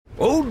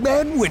Old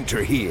Man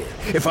Winter here.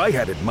 If I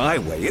had it my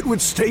way, it would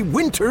stay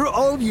winter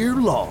all year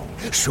long.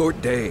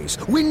 Short days,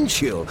 wind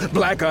chill,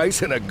 black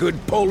ice, and a good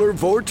polar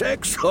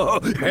vortex.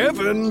 Oh,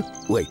 heaven!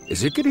 Wait,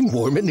 is it getting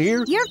warm in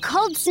here? Your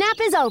cold snap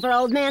is over,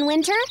 Old Man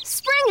Winter.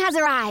 Spring has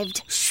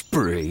arrived.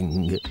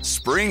 Spring.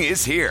 Spring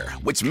is here,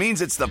 which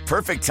means it's the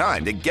perfect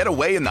time to get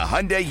away in the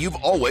Hyundai you've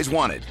always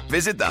wanted.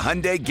 Visit the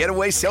Hyundai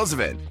Getaway Sales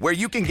Event, where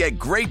you can get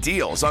great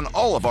deals on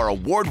all of our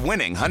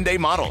award-winning Hyundai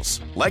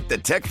models, like the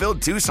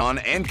tech-filled Tucson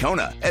and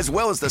Kona, as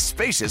well as the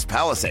spacious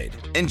Palisade.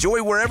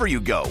 Enjoy wherever you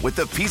go with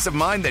the peace of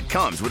mind that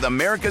comes with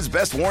America's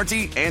best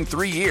warranty and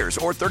 3 years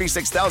or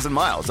 36,000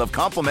 miles of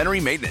complimentary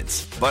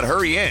maintenance. But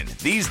hurry in,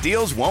 these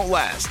deals won't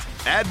last.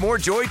 Add more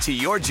joy to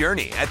your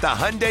journey at the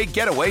Hyundai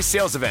Getaway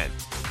Sales Event.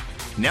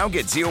 Now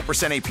get 0%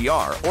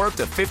 APR or up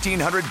to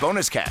 $1,500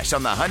 bonus cash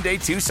on the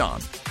Hyundai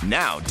Tucson.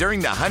 Now, during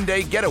the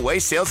Hyundai Getaway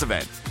Sales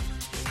Event.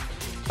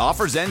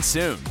 Offers end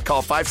soon.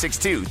 Call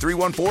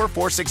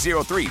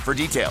 562-314-4603 for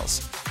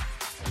details.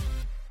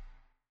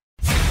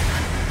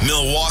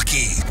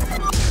 Milwaukee,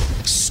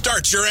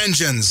 start your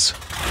engines.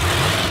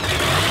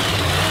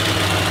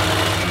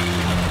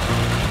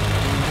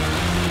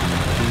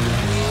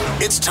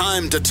 It's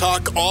time to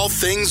talk all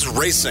things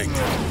racing.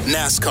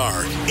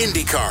 NASCAR,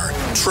 IndyCar,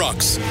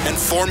 trucks, and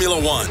Formula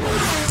One.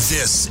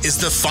 This is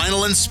the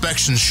Final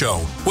Inspection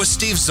Show with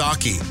Steve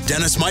Zocchi,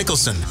 Dennis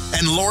Michelson,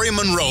 and Lori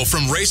Monroe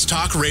from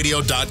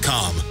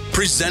RaceTalkRadio.com.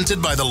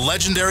 Presented by the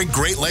legendary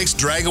Great Lakes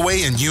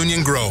Dragaway in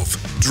Union Grove.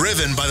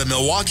 Driven by the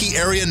Milwaukee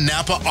Area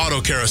Napa Auto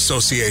Care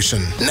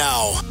Association.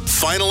 Now,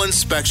 Final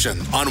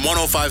Inspection on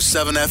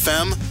 105.7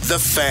 FM, The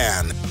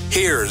Fan.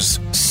 Here's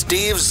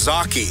Steve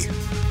Zocchi.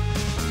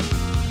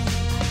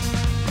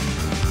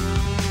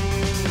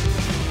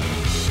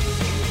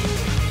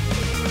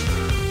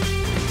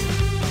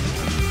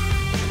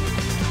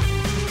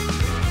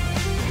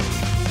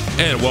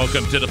 And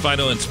welcome to the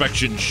Final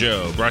Inspection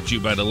Show, brought to you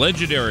by the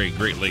legendary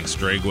Great Lakes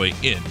Dragway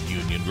in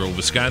Union Grove,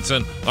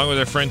 Wisconsin, along with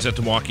our friends at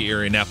the Milwaukee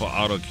Area Napa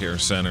Auto Care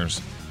Centers.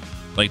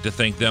 I'd like to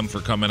thank them for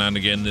coming on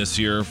again this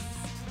year.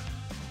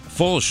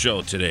 Full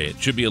show today.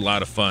 It should be a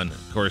lot of fun.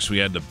 Of course, we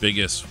had the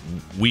biggest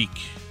week,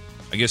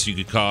 I guess you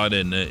could call it,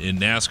 in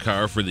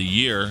NASCAR for the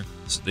year.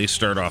 They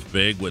start off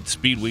big with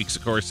Speed Weeks,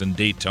 of course, in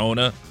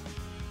Daytona.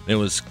 It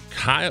was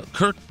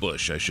Kurt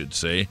Busch, I should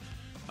say,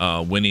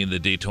 winning the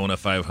Daytona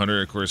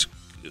 500. Of course,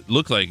 it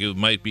looked like it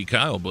might be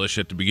Kyle Busch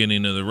at the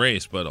beginning of the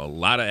race, but a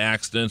lot of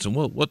accidents, and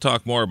we'll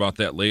talk more about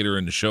that later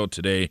in the show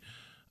today,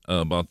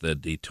 about the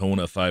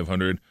Daytona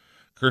 500.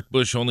 Kurt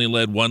Busch only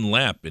led one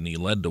lap, and he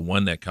led the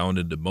one that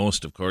counted the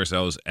most. Of course, that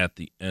was at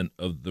the end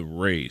of the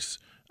race.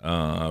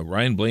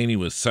 Ryan Blaney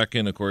was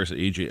second, of course,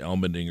 A.J.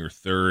 Allmendinger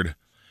third,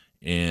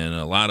 and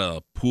a lot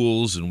of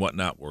pools and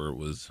whatnot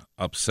was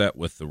upset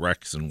with the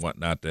wrecks and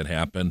whatnot that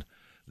happened.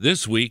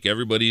 This week,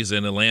 everybody's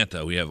in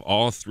Atlanta. We have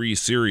all three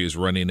series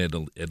running at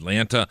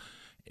Atlanta,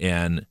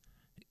 and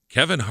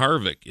Kevin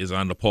Harvick is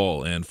on the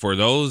pole. And for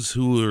those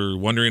who are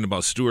wondering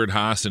about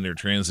Stewart-Haas and their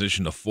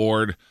transition to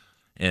Ford,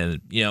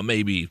 and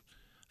maybe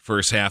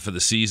first half of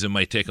the season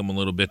might take them a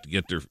little bit to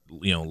get their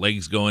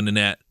legs going in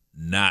that,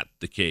 not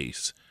the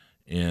case.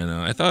 And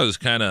I thought it was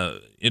kind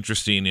of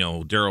interesting.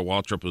 Darrell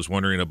Waltrip was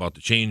wondering about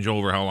the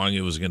changeover, how long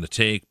it was going to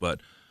take, but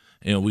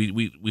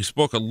we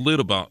spoke a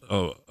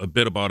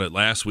bit about it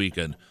last week,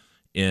 and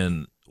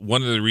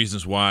one of the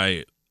reasons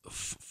why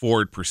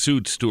Ford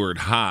pursued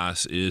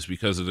Stewart-Haas is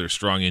because of their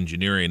strong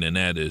engineering, and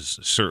that is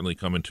certainly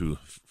coming to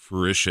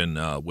fruition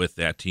with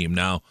that team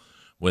now,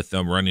 with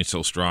them running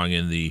so strong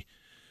in the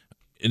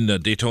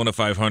Daytona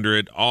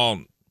 500,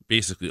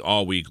 basically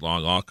all week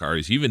long, all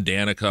cars. Even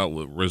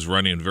Danica was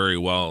running very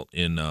well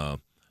in the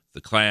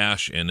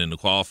Clash and in the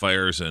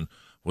qualifiers, and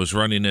was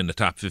running in the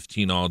top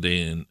 15 all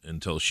day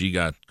until she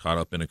got caught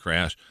up in a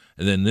crash.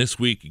 And then this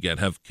week, you got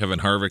Kevin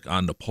Harvick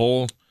on the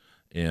pole.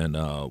 And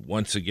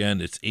once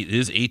again, it's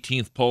his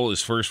 18th pole,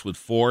 his first with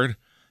Ford.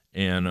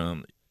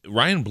 And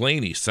Ryan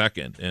Blaney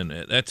second. And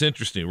that's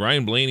interesting.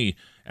 Ryan Blaney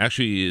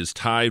actually is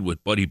tied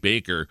with Buddy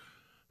Baker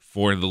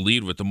for the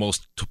lead with the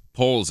most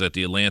poles at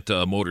the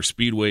Atlanta Motor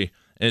Speedway.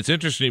 And it's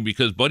interesting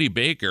because Buddy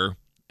Baker,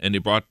 and they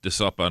brought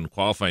this up on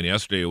qualifying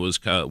yesterday,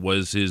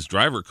 was his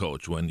driver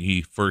coach when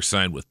he first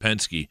signed with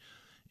Penske.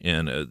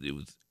 And it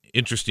was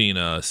interesting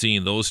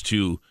seeing those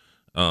two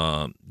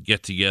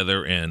get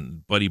together,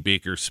 and Buddy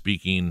Baker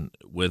speaking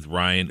with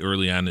Ryan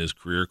early on in his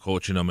career,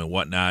 coaching him and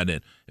whatnot. And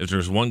if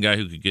there's one guy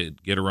who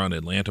could get around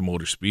Atlanta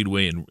Motor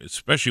Speedway, and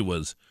especially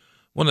was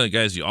one of the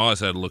guys you always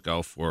had to look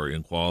out for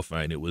in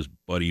qualifying, it was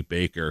Buddy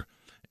Baker.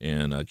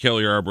 And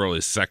Kelly Yarborough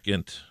is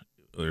second,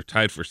 or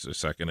tied for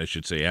second, I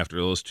should say, after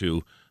those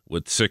two,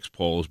 with 6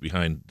 poles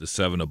behind the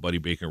 7 of Buddy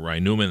Baker and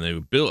Ryan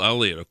Newman. Bill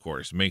Elliott, of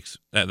course, makes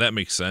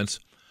sense.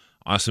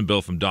 Austin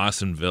Bill from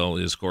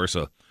Dawsonville is, of course,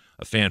 a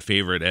fan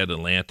favorite at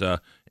Atlanta,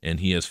 and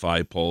he has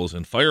 5 poles.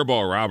 And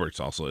Fireball Roberts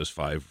also has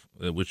 5,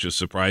 which is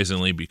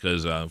surprisingly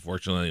because,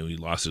 unfortunately, he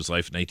lost his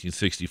life in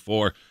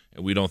 1964,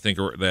 and we don't think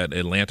that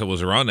Atlanta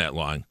was around that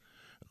long.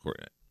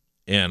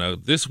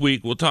 And this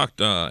week, we'll talk,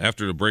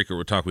 after the break,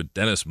 we'll talk with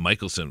Dennis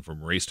Michelson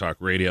from Race Talk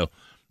Radio.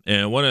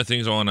 And one of the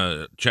things I want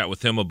to chat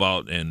with him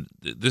about, and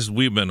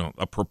we've been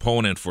a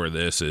proponent for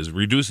this, is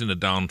reducing the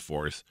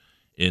downforce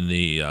in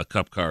the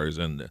Cup cars,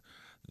 and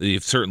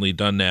they've certainly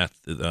done that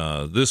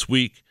this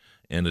week.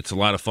 And it's a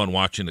lot of fun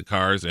watching the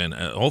cars, and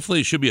hopefully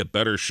it should be a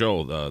better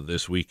show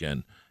this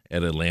weekend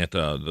at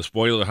Atlanta. The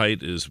spoiler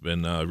height has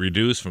been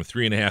reduced from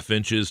 3.5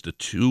 inches to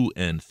 2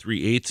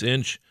 3/8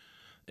 inch,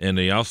 and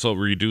they also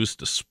reduced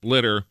the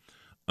splitter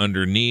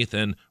underneath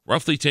and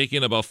roughly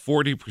taking about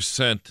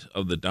 40%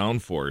 of the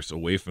downforce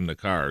away from the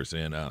cars.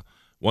 And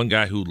one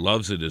guy who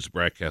loves it is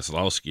Brad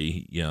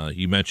Keselowski.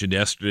 He mentioned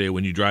yesterday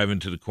when you drive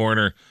into the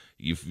corner,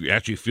 you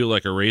actually feel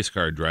like a race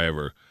car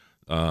driver.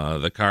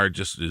 The car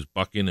just is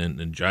bucking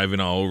and jiving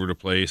all over the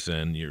place,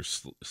 and you're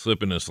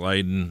slipping and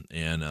sliding.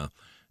 And, a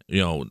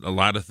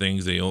lot of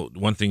things,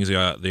 one thing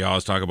they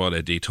always talk about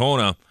at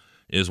Daytona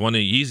is one of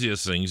the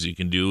easiest things you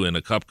can do in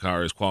a Cup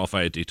car is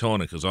qualify at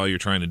Daytona, because all you're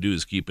trying to do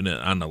is keeping it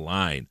on the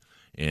line.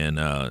 And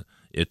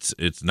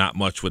it's not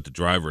much with the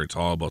driver. It's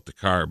all about the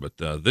car. But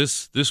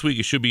this week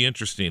it should be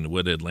interesting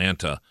with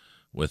Atlanta,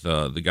 with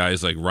the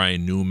guys like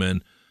Ryan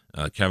Newman,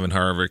 Kevin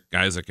Harvick,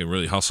 guys that can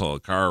really hustle a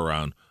car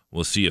around.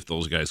 We'll see if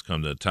those guys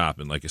come to the top.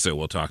 And like I said,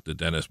 we'll talk to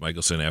Dennis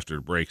Michelson after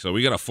the break. So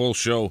we got a full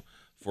show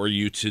for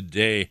you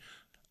today.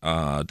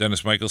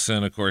 Dennis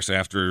Michelson, of course,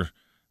 after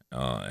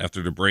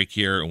the break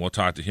here, and we'll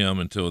talk to him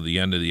until the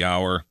end of the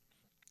hour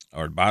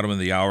or bottom of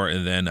the hour.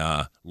 And then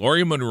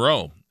Lori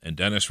Monroe and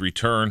Dennis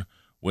return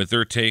with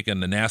their take on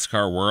the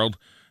NASCAR world,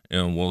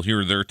 and we'll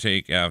hear their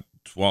take at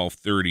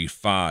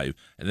 12:35.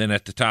 And then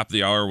at the top of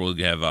the hour, we'll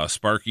have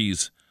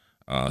Sparky's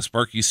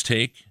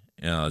take.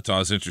 It's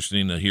always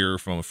interesting to hear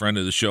from a friend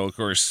of the show, of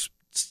course,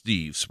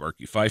 Steve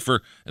Sparky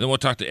Pfeiffer. And then we'll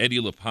talk to Eddie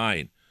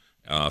Lapine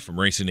from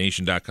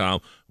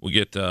RacingNation.com. We'll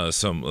get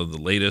some of the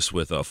latest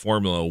with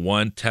Formula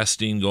One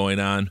testing going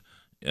on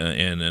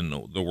and in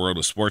the world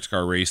of sports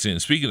car racing.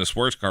 And speaking of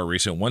sports car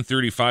racing,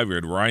 1:35, we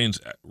had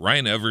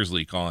Ryan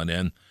Eversley calling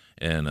in,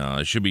 and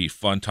it should be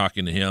fun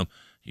talking to him.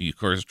 He, of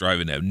course, is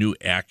driving that new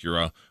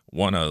Acura,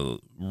 one a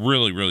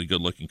really, really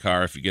good-looking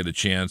car. If you get a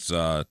chance,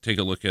 take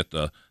a look at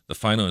the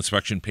final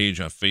inspection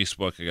page on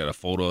Facebook. I got a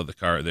photo of the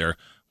car there.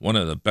 One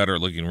of the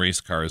better-looking race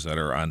cars that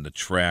are on the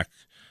track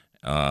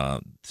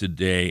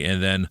today.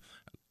 And then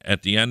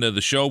at the end of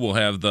the show, we'll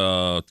have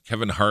the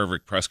Kevin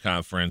Harvick press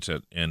conference,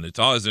 and it's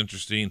always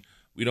interesting.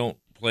 We don't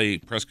play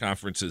press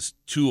conferences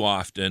too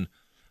often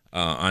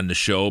on the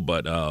show,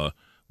 but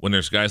when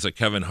there's guys like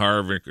Kevin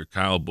Harvick or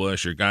Kyle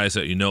Busch or guys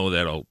that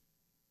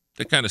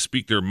that kind of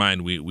speak their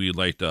mind, we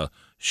like to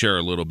share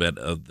a little bit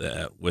of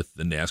that with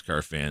the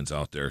NASCAR fans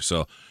out there.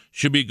 So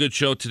should be a good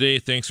show today.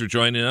 Thanks for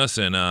joining us.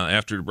 And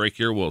after the break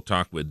here, we'll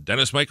talk with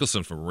Dennis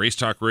Michelson from Race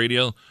Talk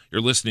Radio. You're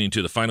listening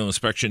to the Final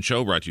Inspection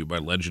Show, brought to you by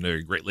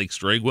legendary Great Lakes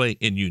Dragway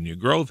in Union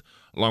Grove,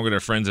 along with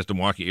our friends at the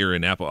Milwaukee area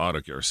Napa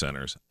Auto Care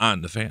Centers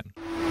on The Fan.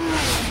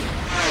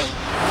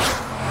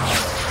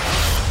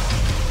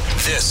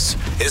 This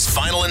is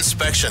Final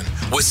Inspection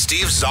with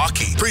Steve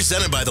Zocchi,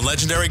 presented by the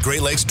legendary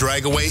Great Lakes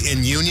Dragway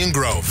in Union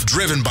Grove,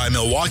 driven by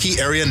Milwaukee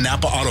area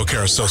Napa Auto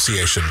Care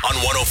Association on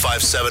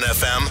 105.7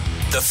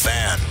 FM, The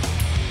Fan.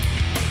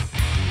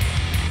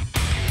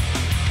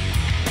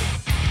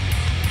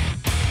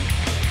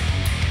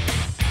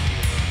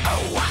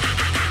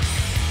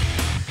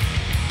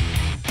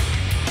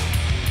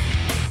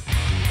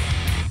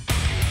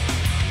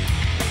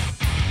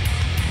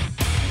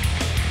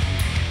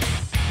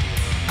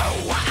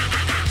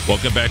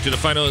 Welcome back to the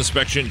Final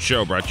Inspection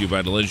Show, brought to you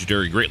by the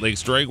legendary Great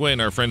Lakes Dragway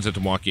and our friends at the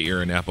Milwaukee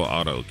area Napa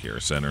Auto Care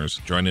Centers.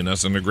 Joining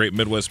us on the Great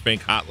Midwest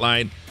Bank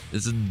Hotline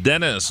is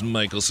Dennis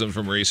Michelson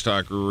from Race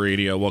Talk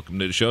Radio. Welcome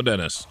to the show,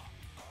 Dennis.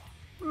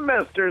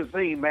 Mr.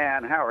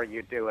 Z-Man, how are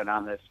you doing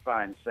on this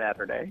fine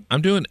Saturday?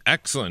 I'm doing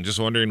excellent. Just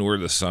wondering where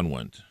the sun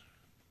went.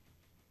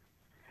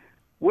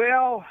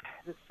 Well,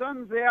 the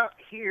sun's out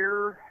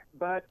here,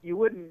 but you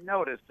wouldn't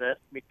notice it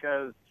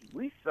because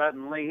we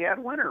suddenly had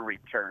winter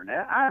return.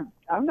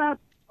 I'm not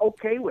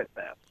okay with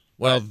this.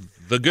 Well,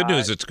 the good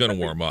news, it's going to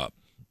warm up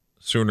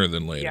sooner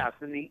than later.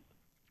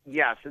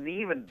 Yes, and the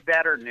even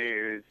better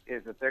news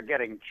is that they're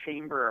getting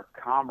Chamber of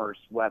Commerce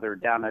weather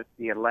down at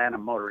the Atlanta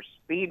Motor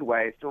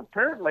Speedway. So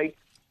apparently,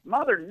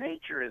 Mother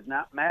Nature is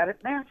not mad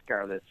at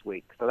NASCAR this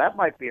week. So that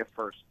might be a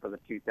first for the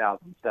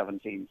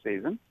 2017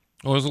 season.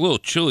 Well, it was a little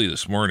chilly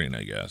this morning,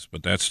 I guess,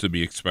 but that's to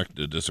be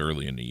expected this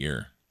early in the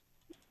year.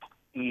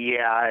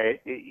 Yeah,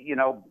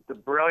 the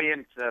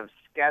brilliance of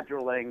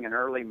scheduling an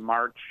early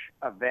March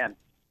event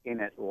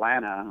in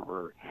Atlanta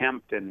or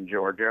Hampton,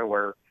 Georgia,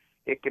 where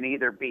it can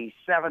either be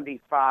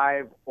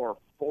 75 or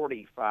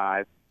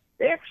 45.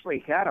 They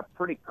actually had a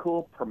pretty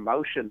cool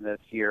promotion this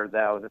year,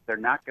 though, that they're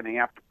not going to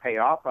have to pay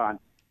off on.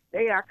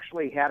 They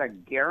actually had a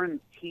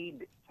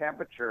guaranteed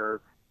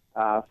temperature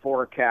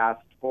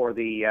forecast for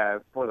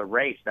the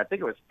race. I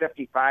think it was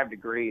 55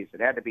 degrees.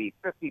 It had to be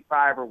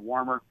 55 or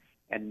warmer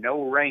and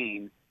no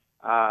rain.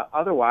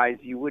 Otherwise,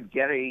 you would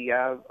get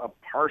a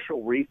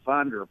partial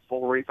refund or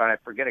full refund. I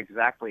forget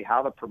exactly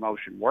how the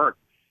promotion worked.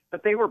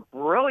 But they were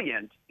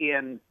brilliant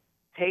in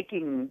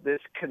taking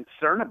this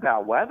concern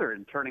about weather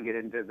and turning it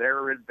into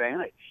their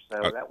advantage.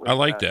 So that was, I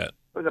like that.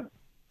 It was a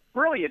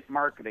brilliant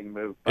marketing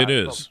move. It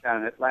is. Folks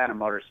down at Atlanta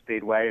Motor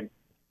Speedway, and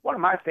one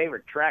of my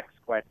favorite tracks,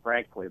 quite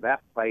frankly.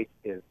 That place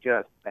is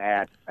just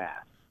bad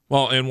fast.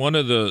 Well, and one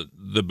of the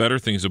better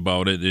things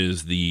about it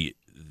is the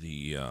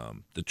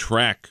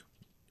track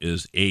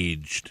is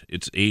aged.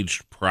 It's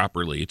aged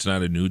properly. It's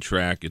not a new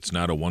track. It's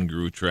not a one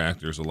groove track.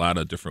 There's a lot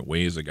of different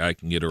ways a guy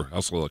can get or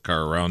hustle a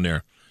car around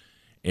there.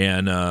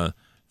 And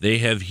they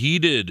have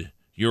heeded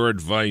your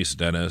advice,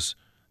 Dennis.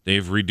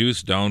 They've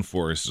reduced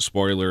downforce. The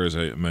spoiler, as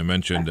I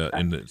mentioned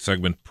in the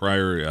segment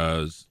prior,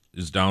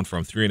 is down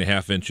from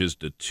 3.5 inches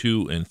to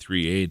 2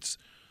 3/8.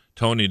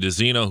 Tony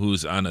DeZino,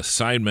 who's on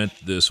assignment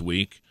this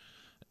week,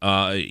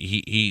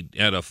 he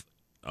had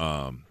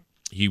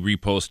he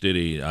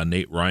reposted a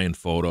Nate Ryan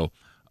photo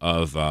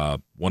of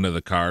one of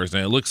the cars,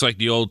 and it looks like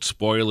the old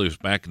spoilers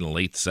back in the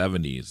late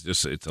 70s.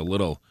 It's a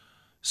little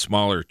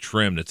smaller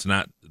trimmed. It's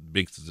not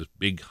big. It's a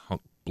big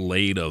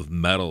blade of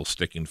metal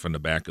sticking from the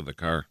back of the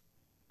car.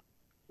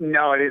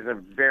 No, it is a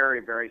very,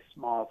 very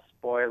small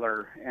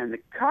spoiler, and the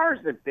cars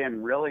have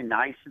been really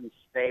nice and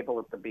stable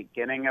at the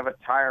beginning of a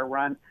tire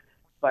run,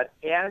 but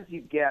as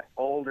you get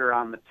older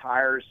on the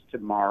tires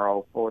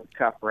tomorrow for the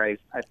Cup race,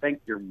 I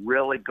think you're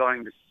really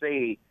going to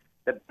see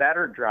the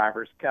better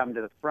drivers come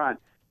to the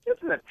front. This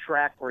is a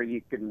track where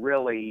you can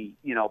really,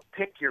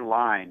 pick your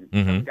line.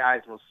 Mm-hmm. Some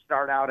guys will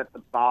start out at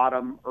the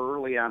bottom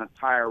early on a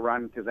tire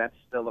run because that's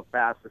still the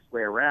fastest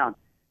way around.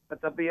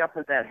 But they'll be up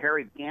at that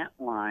Harry Gant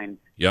line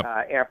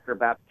after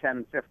about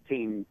 10,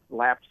 15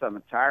 laps on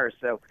the tires.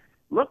 So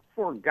look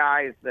for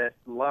guys that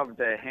love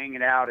to hang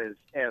it out, as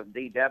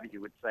DW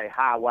would say,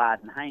 high, wide,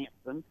 and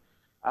handsome.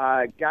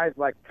 Guys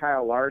like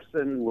Kyle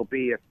Larson will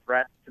be a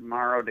threat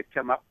tomorrow to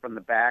come up from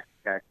the back.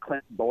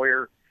 Clint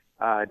Boyer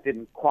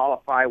didn't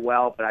qualify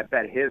well, but I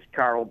bet his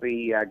car will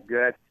be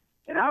good.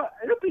 And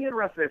it'll be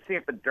interesting to see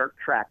if the dirt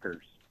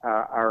trackers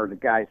are the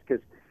guys,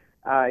 because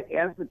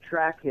as the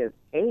track has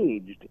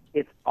aged,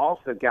 it's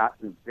also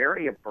gotten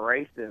very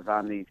abrasive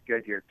on these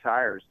Goodyear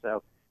tires.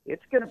 So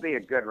it's going to be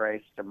a good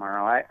race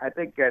tomorrow. I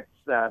think it's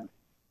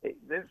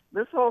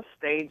this whole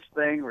stage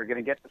thing, we're going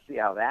to get to see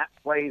how that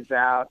plays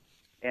out.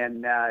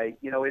 And,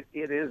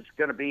 it is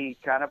going to be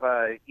kind of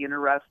a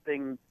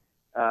interesting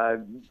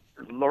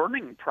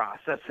learning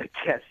process, I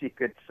guess you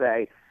could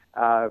say,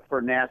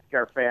 for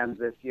NASCAR fans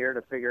this year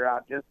to figure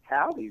out just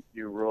how these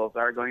new rules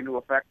are going to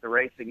affect the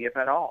racing, if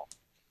at all.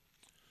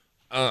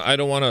 I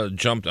don't want to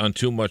jump on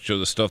too much of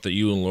the stuff that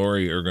you and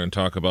Lori are going to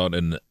talk about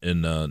in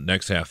the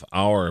next half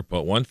hour,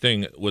 but one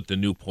thing with the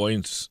new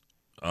points,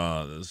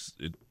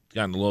 it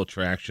gotten a little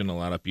traction. A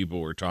lot of people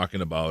were talking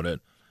about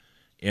it,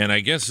 and I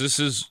guess this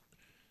is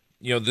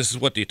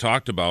what they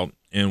talked about,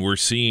 and we're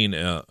seeing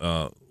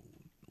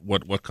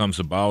what comes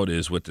about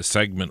is with the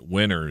segment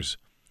winners,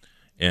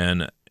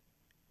 and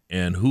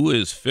who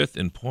is fifth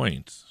in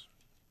points,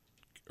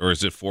 or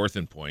is it fourth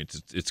in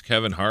points? It's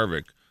Kevin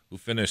Harvick, who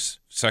finished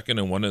second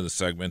in one of the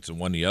segments and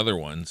won the other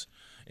ones,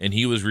 and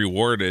he was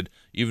rewarded,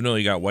 even though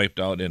he got wiped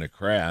out in a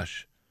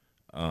crash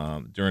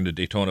during the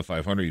Daytona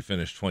 500. He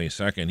finished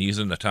 22nd. He's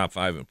in the top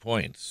 5 in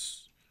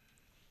points.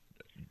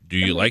 Do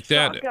you like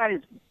that? Guys,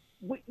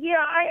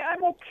 yeah,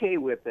 I'm okay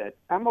with it.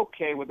 I'm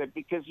okay with it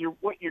because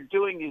what you're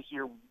doing is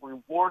you're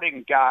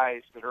rewarding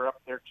guys that are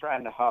up there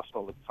trying to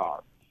hustle the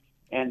car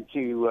and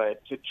to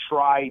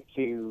try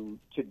to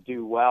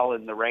do well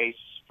in the race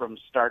from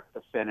start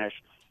to finish,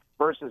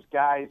 versus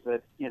guys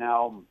that,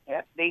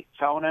 at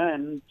Daytona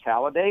and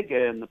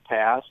Talladega in the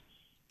past,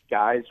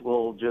 guys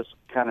will just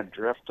kind of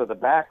drift to the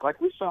back,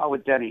 like we saw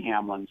with Denny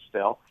Hamlin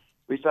still.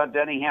 We saw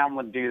Denny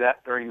Hamlin do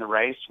that during the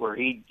race where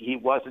he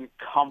wasn't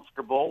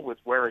comfortable with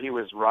where he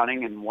was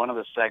running in one of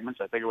the segments.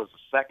 I think it was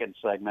the second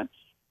segment.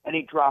 And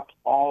he dropped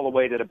all the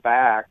way to the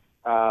back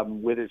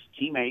with his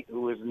teammate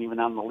who wasn't even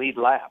on the lead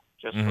lap,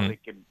 just so he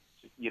could,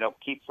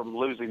 keep from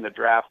losing the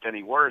draft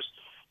any worse,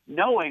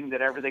 knowing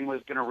that everything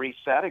was going to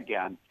reset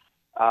again.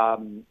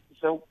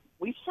 So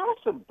we saw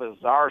some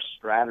bizarre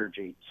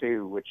strategy,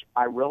 too, which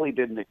I really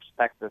didn't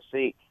expect to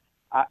see.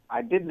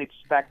 I didn't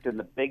expect in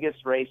the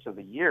biggest race of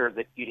the year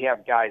that you'd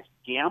have guys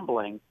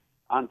gambling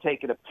on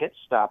taking a pit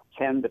stop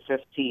 10 to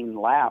 15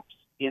 laps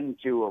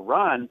into a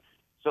run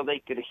so they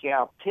could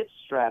have pit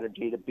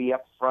strategy to be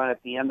up front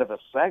at the end of a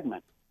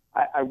segment.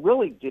 I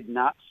really did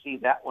not see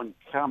that one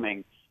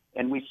coming,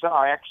 and we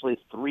saw actually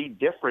 3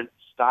 different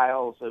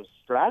styles of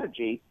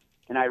strategy.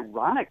 And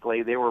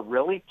ironically, they were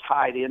really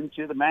tied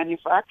into the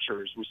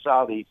manufacturers. We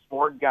saw the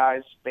Ford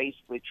guys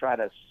basically try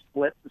to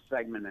split the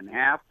segment in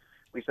half.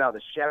 We saw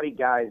the Chevy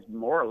guys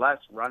more or less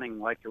running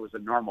like it was a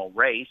normal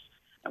race.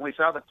 And we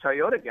saw the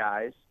Toyota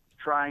guys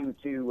trying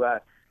to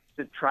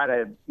try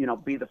to,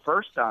 be the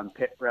first on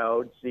pit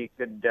road so you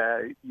could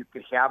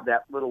have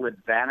that little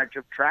advantage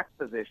of track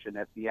position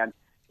at the end.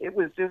 It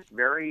was just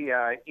very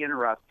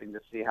interesting to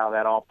see how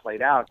that all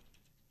played out.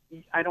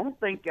 I don't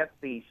think at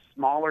the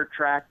smaller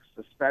tracks,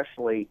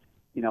 especially,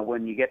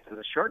 when you get to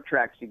the short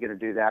tracks, you're going to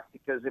do that,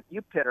 because if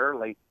you pit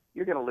early,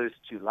 you're going to lose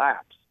 2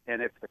 laps.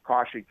 And if the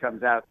caution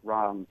comes out at the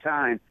wrong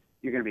time,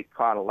 you're going to be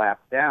caught a lap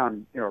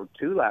down,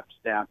 2 laps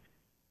down.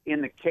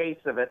 In the case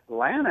of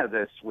Atlanta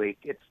this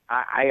week,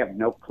 I have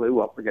no clue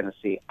what we're going to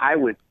see. I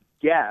would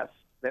guess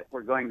that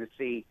we're going to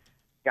see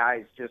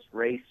guys just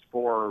race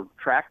for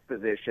track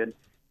position,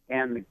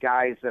 and the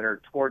guys that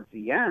are towards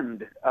the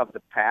end of the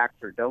pack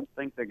or don't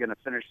think they're going to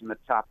finish in the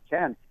top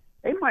 10,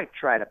 they might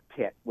try to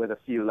pit with a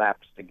few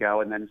laps to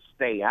go and then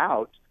stay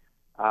out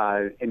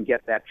and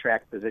get that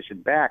track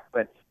position back.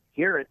 But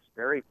here it's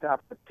very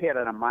tough to pit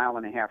on a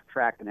 1.5-mile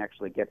track and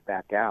actually get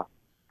back out.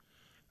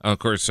 Of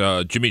course,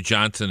 Jimmy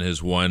Johnson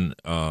has won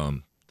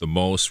the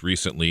most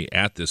recently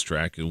at this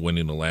track,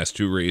 winning the last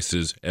 2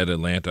 races at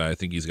Atlanta. I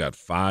think he's got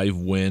 5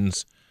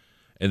 wins.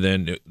 And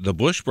then the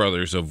Busch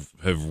brothers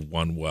have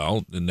won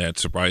well, and that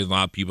surprised a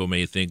lot of people.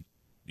 May think,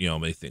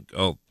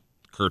 oh,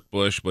 Kurt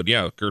Busch. But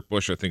yeah, Kurt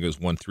Busch, I think, has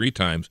won 3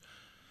 times.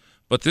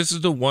 But this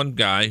is the one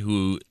guy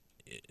who,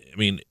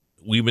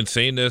 we've been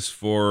saying this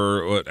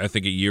for, I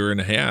think, a year and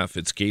a half.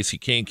 It's Kasey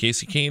Kahne.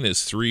 Kasey Kahne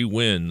has 3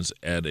 wins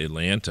at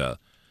Atlanta.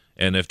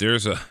 And if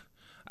there's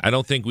I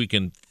don't think we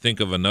can think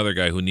of another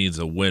guy who needs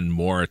a win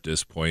more at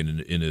this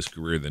point in his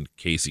career than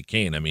Kasey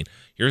Kahne.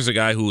 Here's a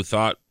guy who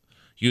thought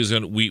he was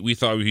going. We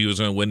thought he was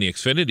going to win the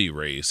Xfinity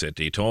race at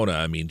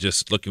Daytona.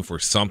 Just looking for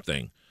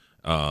something,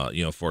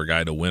 for a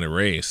guy to win a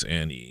race,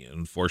 and he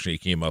unfortunately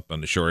came up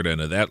on the short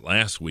end of that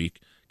last week.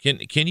 Can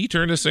he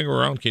turn this thing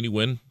around? Can he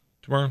win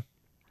tomorrow?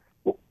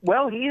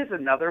 Well, he is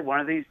another one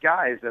of these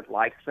guys that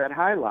likes that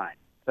high line,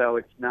 so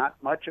it's not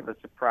much of a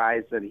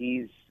surprise that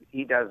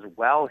he does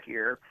well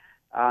here,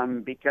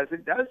 because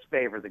it does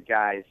favor the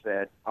guys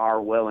that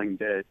are willing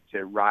to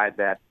ride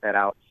that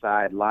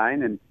outside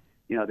line. And,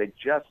 they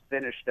just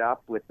finished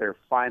up with their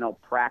final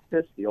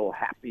practice, the old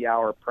happy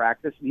hour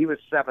practice, and he was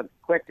 7th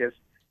quickest.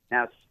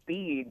 Now,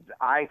 speeds,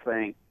 I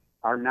think,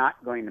 are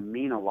not going to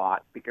mean a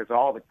lot because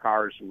all the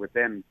cars are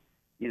within,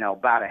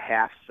 about a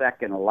half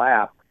second a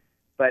lap.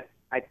 But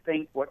I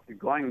think what you're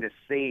going to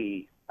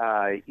see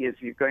is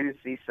you're going to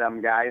see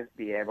some guys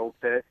be able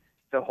to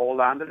hold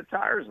on to the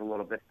tires a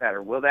little bit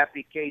better. Will that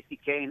be Kasey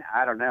Kahne?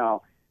 I don't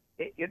know.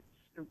 It's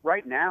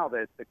right now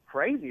the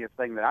craziest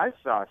thing that I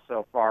saw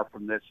so far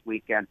from this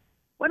weekend.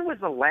 When was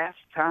the last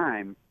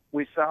time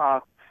we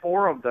saw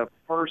 4 of the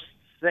first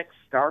 6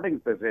 starting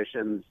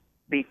positions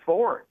be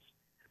Fords?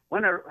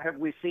 When have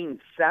we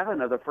seen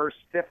 7 of the first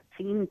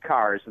 15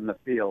 cars in the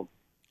field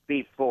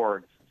be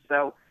Fords?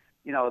 So,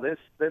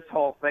 this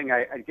whole thing,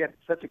 I get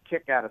such a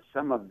kick out of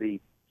some of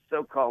the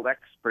so-called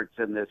experts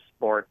in this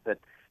sport that,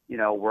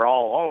 we're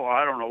all,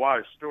 I don't know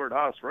why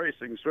Stewart-Haas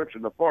Racing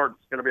switching to Ford.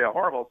 It's going to be a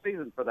horrible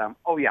season for them.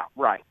 Oh, yeah,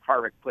 right.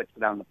 Harvick puts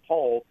it on the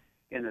pole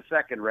in the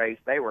second race.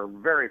 They were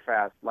very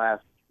fast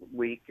last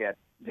week at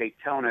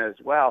Daytona as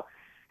well,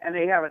 and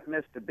they haven't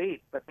missed a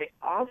beat. But they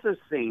also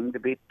seem to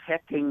be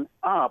picking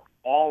up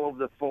all of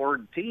the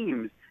Ford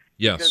teams.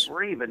 Yes. Because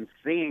we're even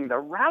seeing the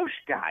Roush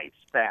guys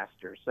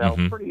faster. So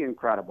pretty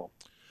incredible.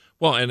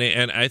 Well, and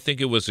I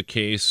think it was a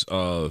case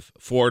of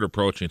Ford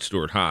approaching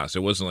Stewart-Haas.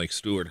 It wasn't like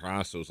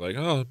Stewart-Haas was like,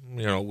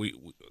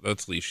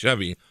 let's leave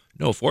Chevy.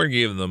 No, Ford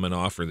gave them an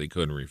offer they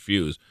couldn't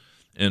refuse,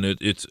 and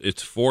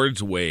it's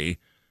Ford's way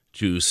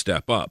to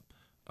step up.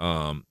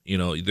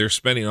 They're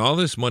spending all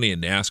this money in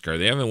NASCAR.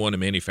 They haven't won a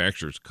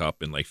Manufacturers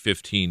Cup in like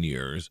 15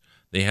 years.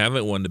 They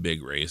haven't won the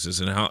big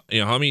races. And how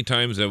many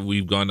times have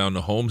we gone down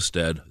to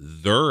Homestead,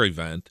 their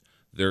event,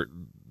 their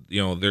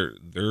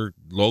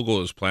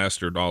logo is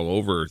plastered all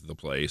over the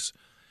place,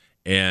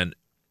 and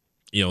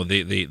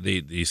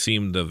they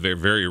seem to very,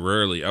 very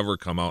rarely ever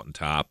come out on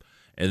top.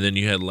 And then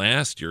you had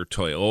last year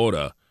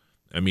Toyota.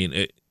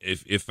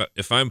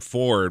 If I'm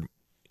Ford,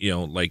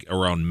 like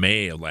around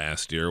May of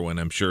last year, when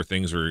I'm sure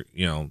things are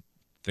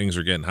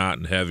getting hot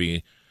and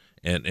heavy,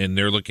 and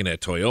they're looking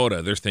at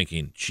Toyota, they're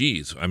thinking,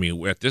 geez,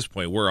 at this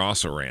point we're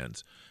also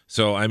Rans.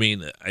 So I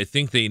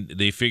think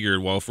they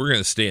figured, well, if we're going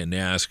to stay in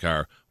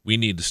NASCAR, we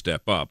need to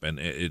step up, and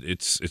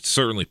it's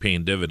certainly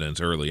paying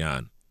dividends early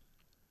on.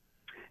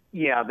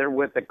 Yeah, they're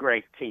with a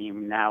great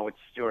team now with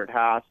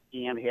Stewart-Haas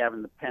and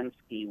having the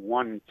Penske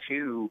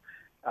 1-2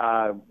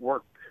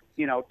 work,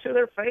 to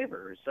their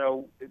favor.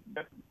 So,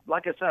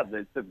 like I said,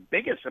 the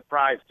biggest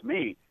surprise to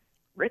me,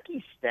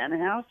 Ricky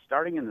Stenhouse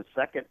starting in the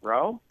second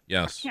row.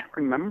 Yes. I can't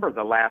remember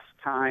the last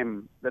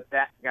time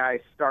that guy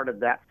started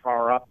that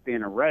far up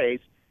in a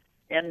race,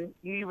 and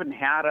you even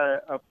had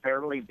a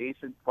fairly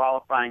decent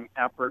qualifying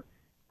effort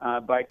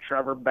by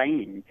Trevor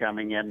Bayne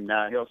coming in.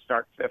 He'll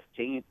start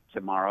 15th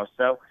tomorrow.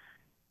 So,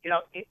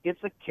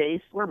 it's a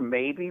case where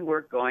maybe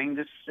we're going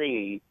to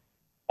see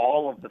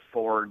all of the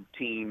Ford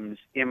teams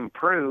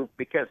improve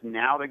because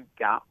now they've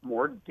got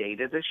more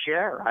data to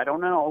share. I don't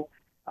know.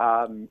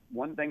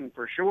 One thing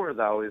for sure,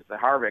 though, is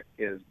that Harvick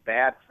is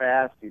bad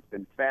fast. He's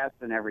been fast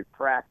in every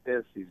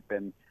practice. He's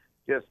been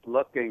just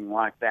looking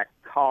like that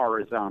car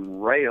is on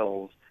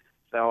rails.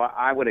 So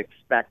I would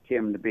expect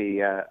him to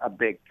be a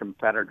big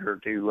competitor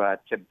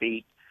to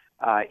beat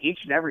each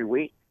and every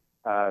week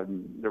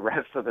the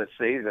rest of the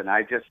season.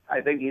 I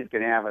think he's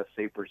going to have a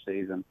super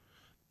season.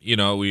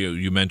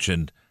 You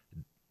mentioned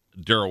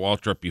Darrell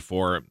Waltrip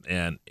before,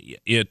 and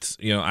it's,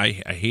 I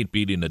hate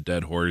beating a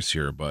dead horse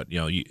here, but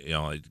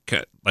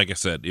like I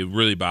said, it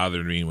really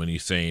bothered me when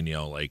he's saying,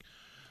 well,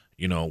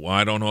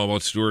 I don't know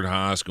about Stuart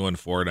Haas going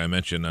forward. I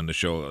mentioned on the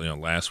show,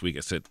 last week, I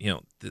said,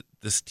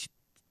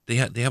 they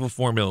have a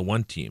Formula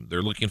One team.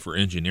 They're looking for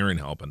engineering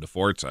help on the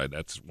Ford side.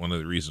 That's one of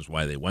the reasons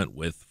why they went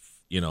with,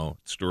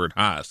 Stuart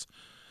Haas.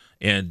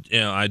 And,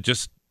 I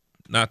just,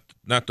 not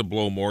to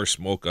blow more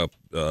smoke up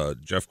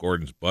Jeff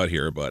Gordon's butt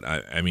here, but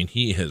I mean,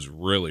 he has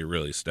really,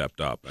 really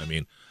stepped up. I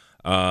mean,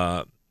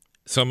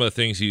 some of the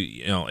things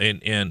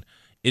and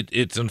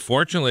it's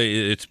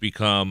unfortunately it's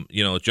become,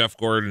 Jeff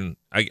Gordon,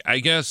 I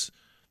guess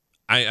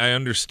I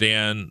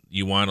understand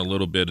you want a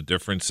little bit of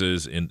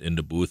differences in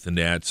the booth and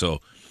that. So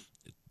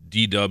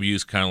DW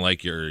is kind of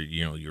like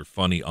your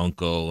funny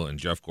uncle, and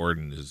Jeff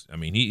Gordon is, I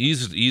mean,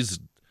 he's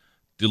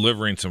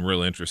delivering some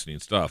real interesting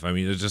stuff. I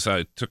mean, it's just,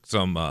 I took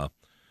some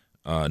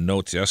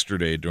notes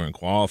yesterday during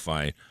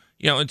qualifying,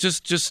 and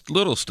just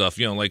little stuff,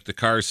 like the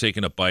car's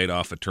taking a bite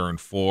off of turn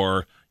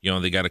 4,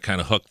 they got to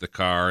kind of hook the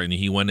car, and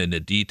he went into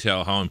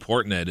detail how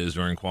important that is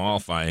during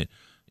qualifying,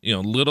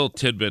 little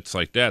tidbits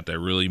like that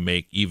really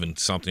make even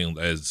something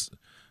as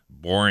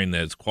boring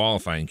as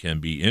qualifying can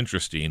be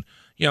interesting,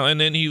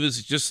 and then he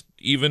was just,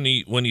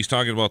 when he's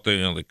talking about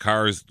the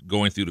cars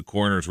going through the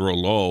corners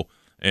real low,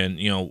 and,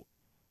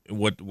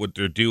 what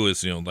they do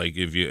is, like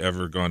if you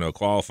ever gone to a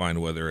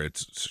qualifying, whether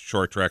it's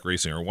short track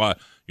racing or what,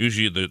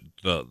 usually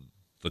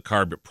the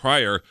car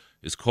prior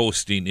is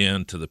coasting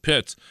into the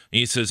pits. And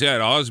he says, yeah,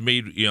 it always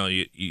made,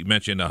 you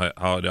mentioned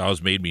how it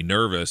always made me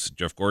nervous,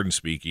 Jeff Gordon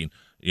speaking,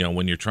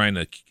 when you're trying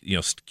to,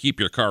 keep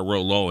your car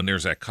real low and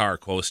there's that car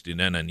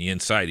coasting in on the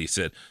inside. He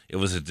said it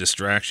was a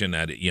distraction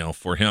that,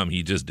 for him,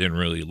 he just didn't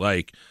really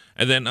like.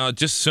 And then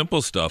just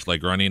simple stuff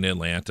like running in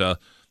Atlanta,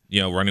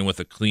 running with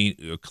a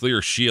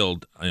clear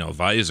shield,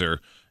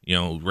 visor,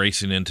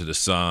 racing into the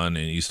sun,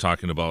 and he's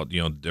talking about,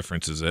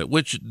 differences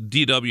which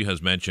DW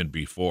has mentioned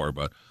before,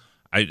 but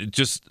I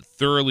just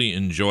thoroughly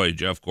enjoy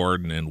Jeff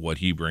Gordon and what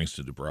he brings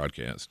to the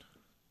broadcast.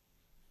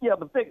 Yeah,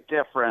 the big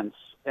difference,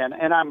 and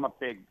I'm a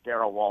big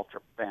Darrell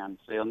Waltrip fan,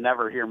 so you'll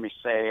never hear me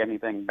say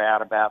anything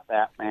bad about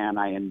that man.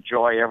 I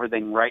enjoy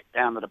everything right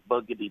down to the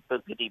boogity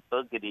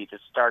to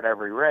start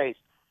every race.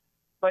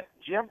 But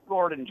Jeff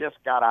Gordon just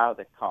got out of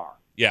the car.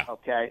 Yeah.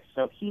 Okay,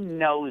 so he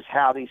knows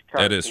how these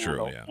cars that is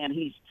handle, true. Yeah.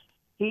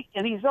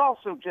 And he's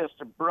also just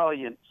a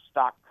brilliant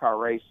stock car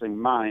racing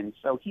mind.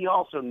 So he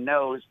also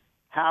knows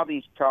how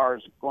these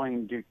cars are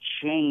going to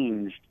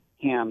change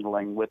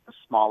handling with the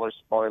smaller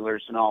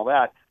spoilers and all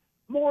that,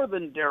 more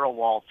than Darrell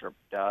Waltrip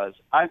does.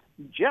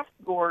 Jeff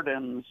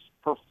Gordon's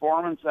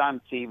performance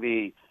on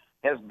TV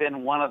has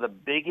been one of the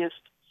biggest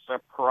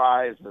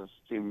surprises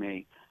to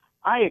me.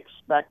 I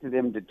expected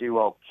him to do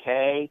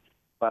okay,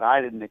 but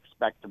I didn't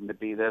expect him to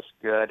be this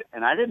good,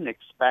 and I didn't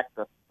expect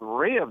the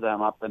three of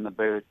them up in the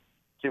booth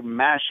to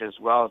mesh as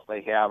well as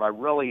they have. I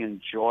really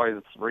enjoy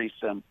the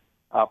threesome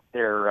up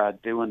there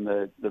doing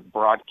the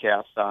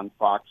broadcast on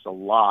Fox a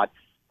lot,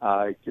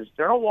 because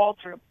Darrell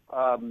Waltrip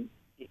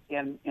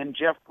and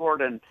Jeff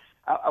Gordon,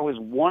 I was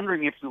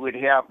wondering if we would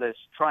have this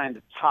trying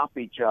to top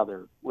each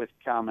other with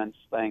comments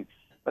thing,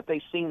 but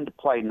they seem to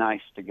play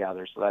nice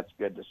together, so that's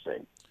good to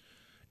see.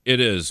 It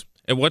is.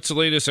 And what's the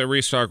latest at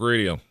Race Talk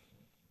Radio?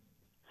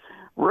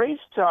 Race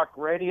Talk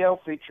Radio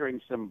featuring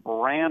some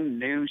brand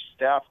new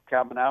stuff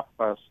coming up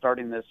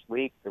starting this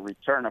week. The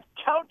return of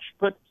Couch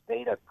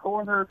Potato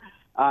Corner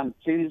on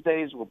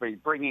Tuesdays. We'll be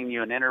bringing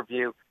you an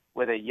interview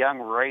with a young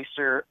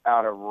racer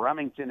out of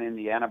Remington,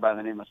 Indiana by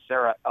the name of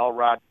Sarah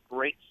Elrod.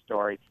 Great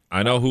story.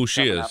 I know who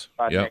she is.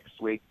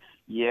 Next week.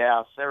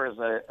 Yeah, Sarah's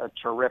a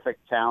terrific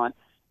talent.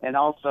 And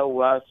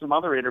also some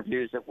other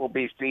interviews that we'll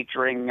be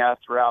featuring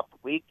throughout the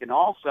week. And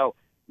also,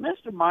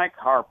 Mr. Mike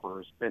Harper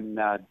has been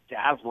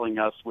dazzling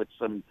us with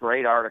some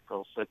great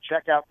articles. So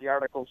check out the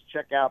articles,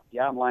 check out the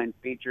online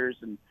features,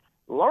 and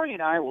Lori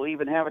and I will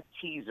even have a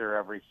teaser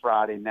every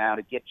Friday now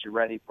to get you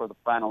ready for the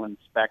final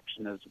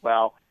inspection as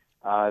well.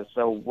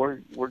 So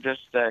we're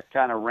just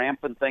kind of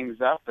ramping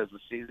things up as the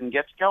season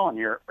gets going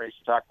here at Race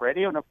Talk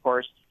Radio, and of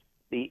course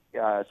the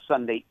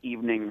Sunday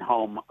evening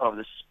home of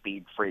the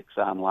Speed Freaks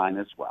Online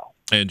as well.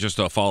 And just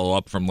a follow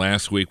up from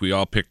last week, we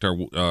all picked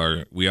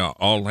we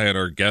all had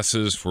our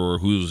guesses for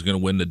who's going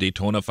to win the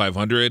Daytona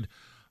 500.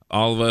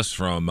 All of us,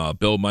 from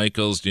Bill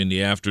Michaels in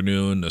the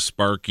afternoon, to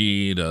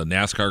Sparky, to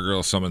NASCAR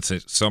girl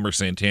Summer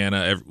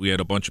Santana. We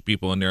had a bunch of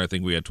people in there. I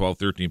think we had 12,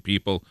 13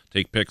 people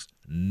take picks.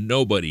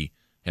 Nobody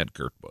had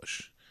Kurt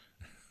Busch.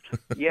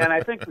 Yeah, and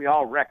I think we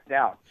all wrecked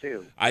out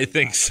too. I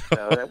think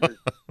so.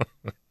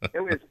 It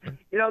was,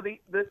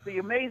 the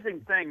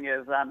amazing thing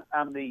is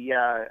on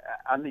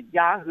the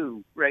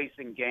Yahoo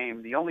racing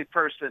game, the only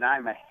person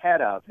I'm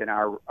ahead of in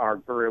our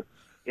group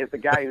is the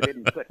guy who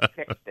didn't put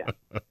picks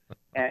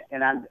in,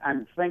 and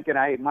I'm thinking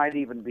I might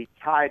even be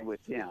tied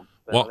with him.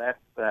 So that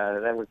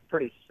was a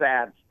pretty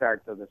sad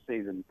start to the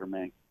season for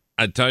me.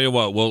 I tell you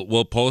what,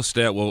 we'll post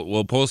that.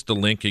 We'll post a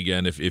link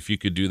again if you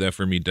could do that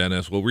for me,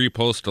 Dennis. We'll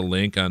repost a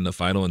link on the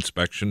Final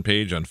Inspection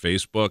page on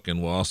Facebook,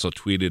 and we'll also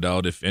tweet it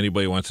out if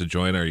anybody wants to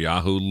join our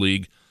Yahoo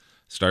League,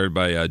 started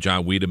by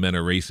John Wiedemann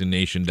at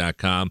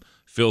RacingNation.com.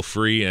 Feel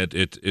free.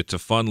 It's a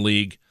fun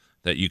league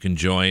that you can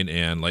join,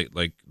 and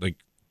like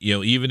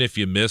even if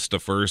you missed the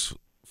first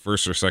or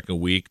second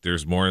week,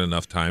 there's more than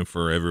enough time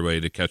for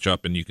everybody to catch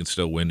up, and you can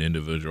still win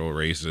individual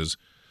races,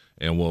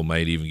 and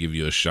might even give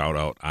you a shout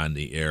out on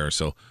the air.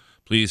 So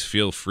please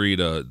feel free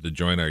to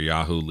join our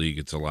Yahoo League.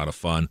 It's a lot of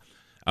fun.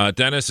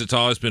 Dennis, it's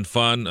always been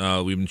fun.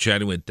 We've been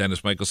chatting with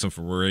Dennis Michelson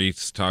from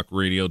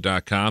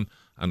RaceTalkRadio.com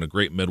on the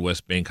Great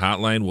Midwest Bank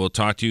Hotline. We'll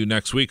talk to you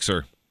next week,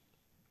 sir.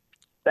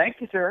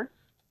 Thank you, sir.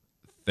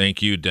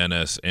 Thank you,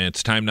 Dennis. And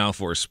it's time now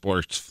for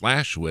Sports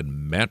Flash with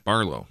Matt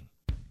Barlow.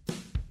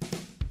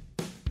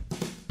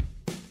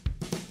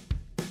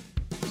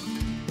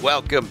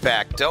 Welcome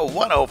back to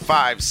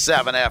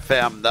 105.7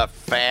 FM, The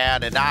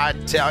Fan. And I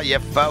tell you,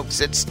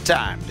 folks, it's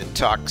time to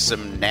talk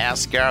some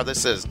NASCAR.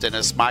 This is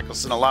Dennis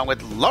Michelson along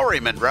with Lori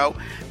Monroe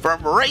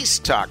from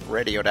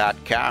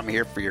RaceTalkRadio.com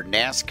here for your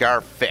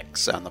NASCAR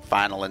fix on the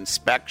Final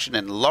Inspection.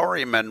 And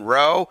Lori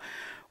Monroe,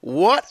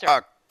 what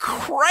a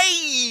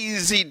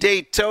crazy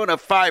Daytona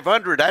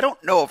 500. I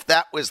don't know if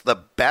that was the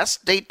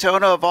best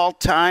Daytona of all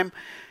time,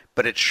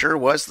 but it sure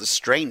was the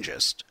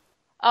strangest.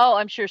 Oh,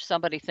 I'm sure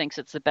somebody thinks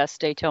it's the best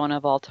Daytona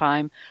of all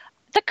time.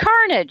 The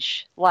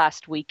carnage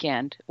last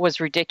weekend was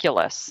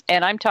ridiculous,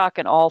 and I'm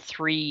talking all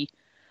three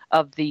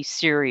of the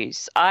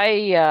series.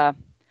 I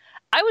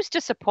was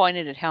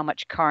disappointed at how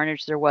much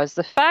carnage there was.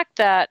 The fact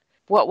that,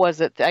 what was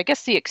it? I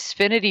guess the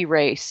Xfinity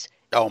race.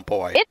 Oh,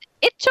 boy.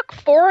 It took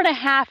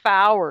 4.5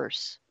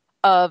 hours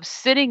of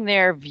sitting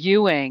there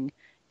viewing,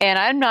 and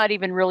I'm not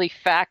even really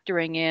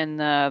factoring in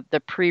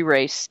the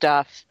pre-race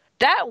stuff.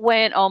 That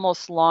went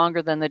almost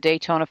longer than the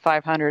Daytona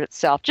 500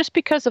 itself, just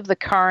because of the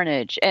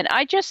carnage. And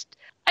I'm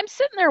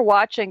sitting there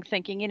watching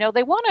thinking,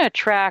 they want to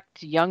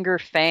attract younger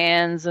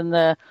fans and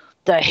the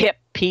hip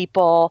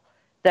people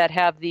that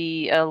have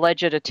the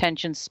alleged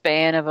attention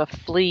span of a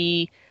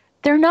flea.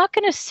 They're not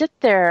going to sit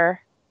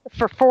there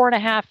for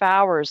 4.5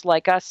 hours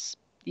like us,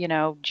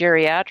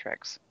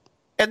 geriatrics.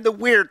 And the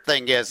weird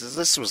thing is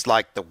this was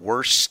like the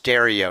worst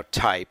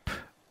stereotype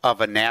of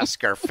a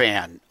NASCAR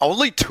fan.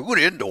 Only tune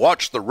in to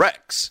watch the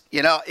wrecks.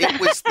 It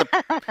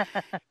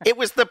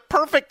was the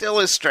perfect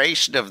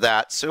illustration of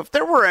that. So if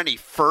there were any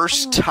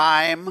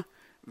first-time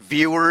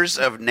viewers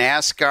of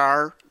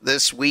NASCAR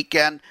this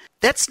weekend,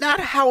 that's not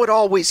how it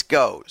always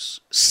goes.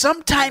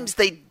 Sometimes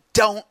they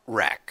don't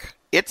wreck.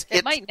 It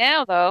might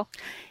now, though.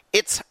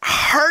 It's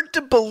hard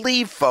to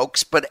believe,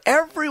 folks, but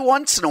every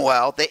once in a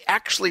while they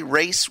actually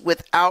race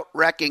without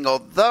wrecking,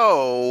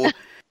 although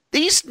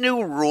these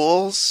new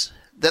rules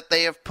that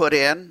they have put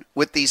in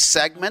with these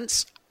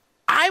segments,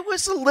 I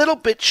was a little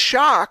bit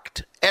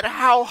shocked at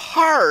how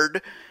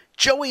hard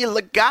Joey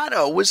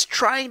Logano was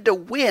trying to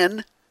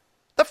win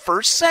the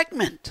first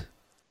segment.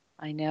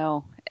 I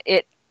know.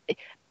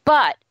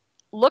 But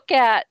look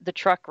at the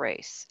truck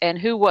race. And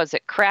who was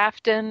it?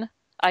 Crafton,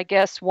 I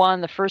guess,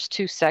 won the first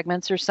two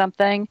segments or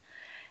something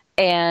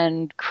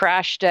and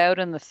crashed out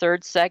in the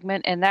third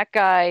segment. And that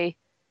guy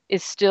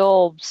is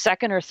still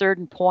second or third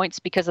in points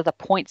because of the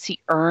points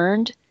he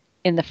earned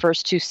in the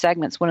first two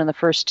segments, winning the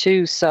first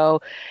two.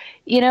 So,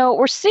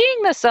 we're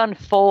seeing this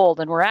unfold,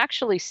 and we're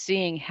actually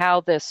seeing how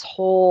this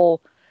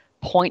whole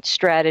point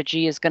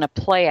strategy is going to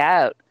play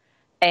out.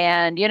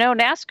 And,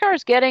 NASCAR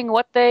is getting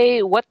what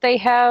they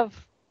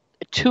have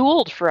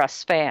tooled for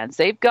us fans.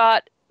 They've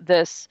got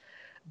this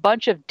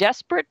bunch of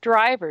desperate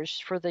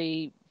drivers for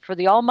the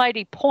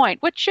almighty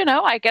point, which,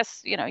 I guess,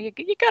 you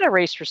got to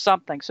race for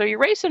something. So you're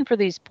racing for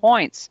these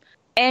points.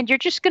 And you're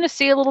just going to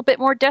see a little bit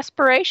more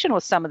desperation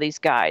with some of these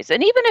guys.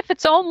 And even if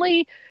it's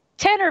only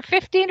 10 or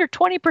 15 or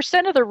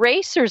 20% of the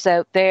racers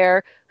out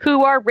there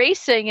who are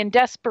racing in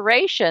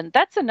desperation,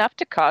 that's enough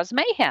to cause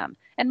mayhem.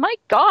 And my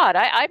God,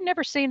 I've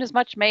never seen as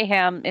much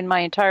mayhem in my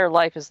entire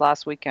life as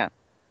last weekend.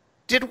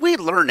 Did we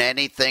learn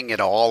anything at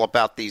all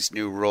about these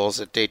new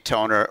rules at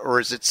Daytona, or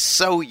is it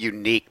so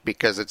unique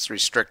because it's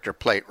restrictor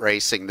plate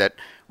racing that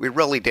we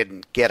really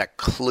didn't get a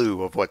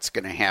clue of what's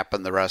going to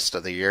happen the rest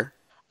of the year?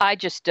 I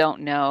just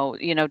don't know.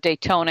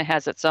 Daytona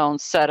has its own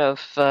set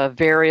of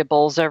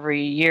variables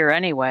every year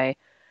anyway,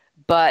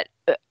 but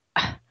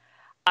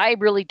I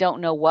really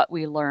don't know what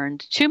we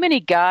learned. Too many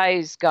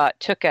guys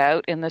took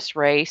out in this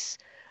race.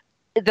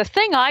 The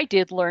thing I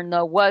did learn,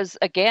 though, was,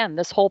 again,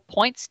 this whole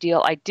points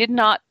deal. I did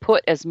not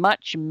put as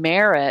much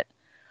merit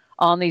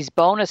on these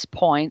bonus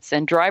points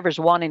and drivers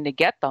wanting to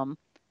get them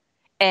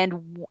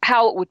and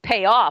how it would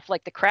pay off,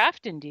 like the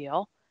Crafton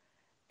deal,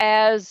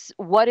 as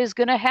what is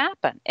going to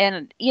happen.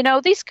 And,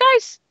 these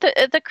guys,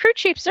 the crew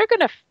chiefs, they're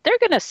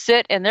going to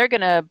sit and they're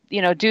going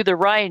to, do the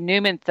Ryan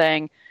Newman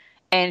thing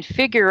and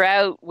figure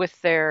out with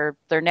their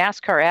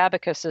NASCAR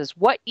abacuses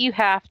what you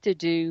have to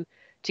do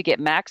to get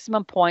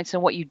maximum points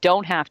and what you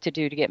don't have to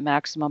do to get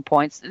maximum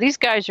points. These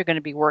guys are going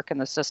to be working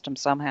the system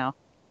somehow.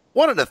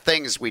 One of the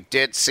things we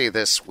did see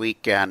this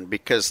weekend,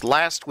 because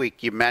last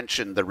week you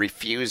mentioned the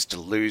Refuse to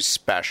Lose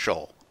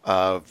special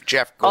of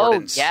Jeff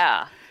Gordon's. Oh,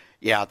 yeah.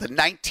 Yeah, the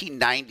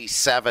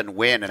 1997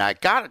 win, and I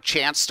got a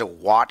chance to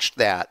watch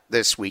that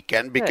this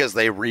weekend because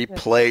they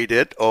replayed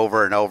it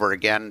over and over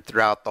again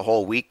throughout the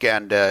whole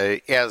weekend,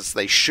 as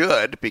they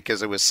should,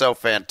 because it was so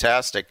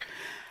fantastic.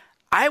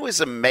 I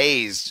was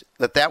amazed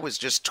that that was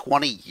just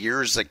 20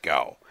 years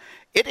ago.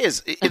 It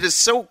is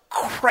so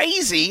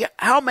crazy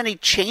how many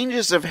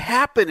changes have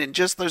happened in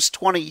just those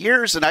 20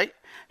 years, and I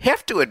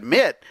have to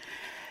admit,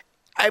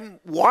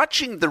 I'm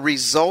watching the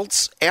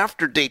results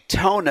after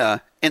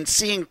Daytona and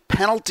seeing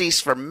penalties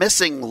for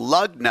missing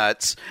lug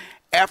nuts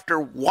after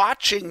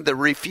watching the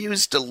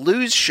Refuse to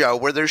Lose show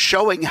where they're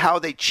showing how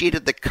they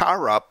cheated the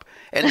car up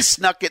and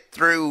snuck it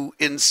through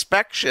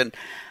inspection.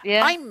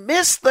 Yeah. I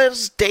miss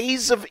those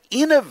days of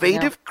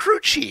innovative crew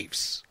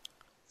chiefs.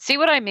 See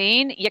what I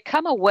mean? You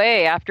come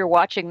away after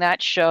watching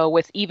that show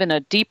with even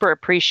a deeper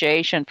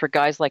appreciation for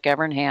guys like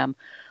Evernham.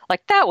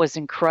 Like, that was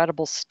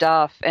incredible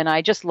stuff. And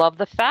I just love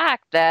the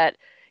fact that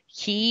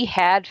he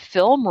had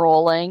film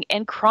rolling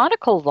and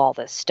chronicled all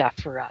this stuff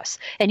for us.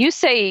 And you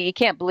say you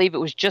can't believe it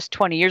was just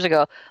 20 years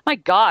ago. My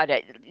God,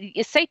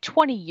 you say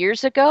 20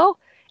 years ago?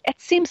 It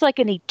seems like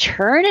an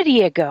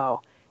eternity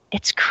ago.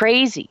 It's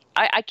crazy.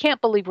 I can't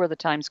believe where the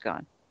time's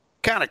gone.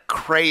 Kind of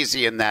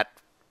crazy in that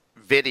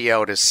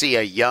video to see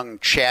a young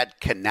Chad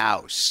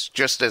Knaus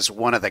just as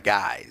one of the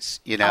guys,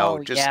 just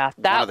one of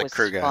the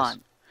crew guys. Fun.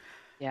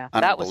 Yeah,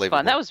 that was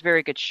fun. That was a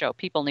very good show.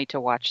 People need to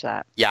watch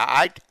that.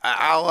 Yeah,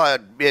 I'll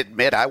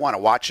admit I want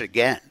to watch it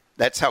again.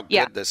 That's how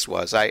good this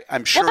was.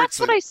 I'm sure. Well, that's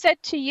what I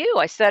said to you.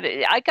 I said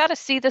I got to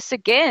see this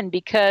again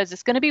because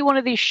it's going to be one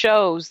of these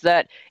shows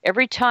that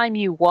every time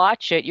you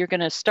watch it, you're going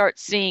to start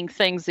seeing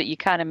things that you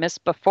kind of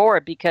missed before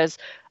because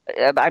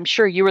I'm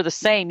sure you were the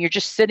same. You're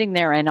just sitting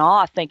there in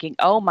awe thinking,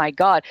 oh, my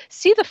God.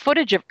 See the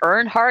footage of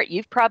Earnhardt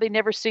you've probably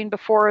never seen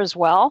before as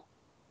well?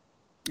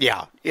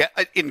 Yeah,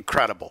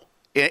 incredible.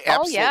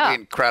 Absolutely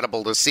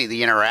incredible to see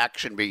the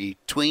interaction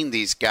between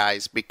these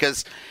guys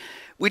because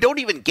we don't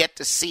even get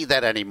to see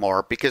that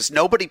anymore because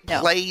nobody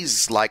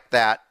plays like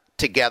that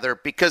together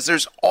because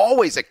there's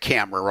always a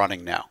camera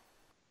running now.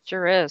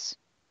 Sure is.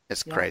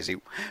 It's crazy.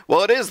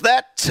 Well, it is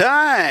that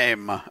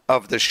time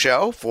of the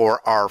show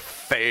for our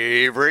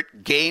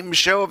favorite game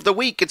show of the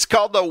week. It's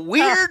called the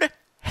Weird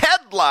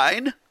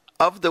Headline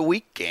of the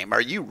Week game.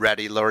 Are you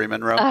ready, Lori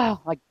Monroe? Oh,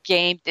 a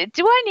game.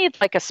 Do I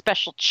need like a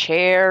special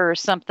chair or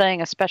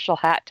something, a special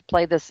hat to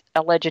play this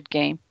alleged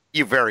game?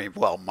 You very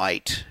well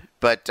might.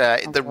 But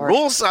the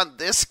rules on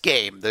this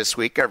game this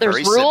week are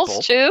very simple. There's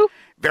rules too?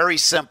 Very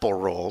simple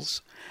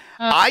rules.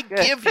 I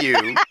give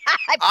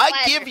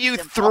you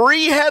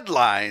 3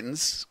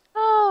 headlines.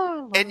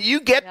 And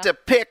you get to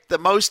pick the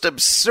most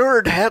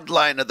absurd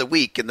headline of the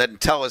week and then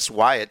tell us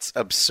why it's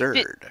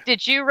absurd.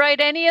 Did you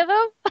write any of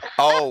them?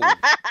 Oh,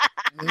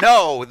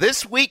 no.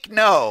 This week,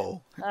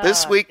 no.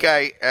 This week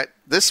I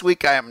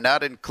am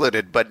not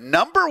included. But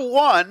number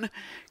 1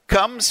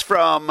 comes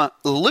from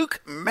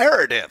Luke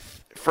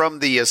Meredith from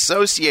the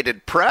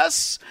Associated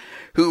Press,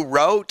 who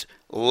wrote,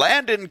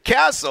 Landon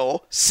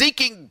Castle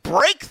seeking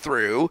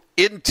breakthrough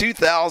in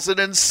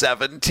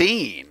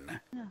 2017.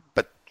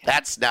 But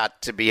that's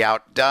not to be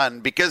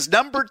outdone because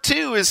number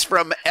 2 is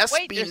from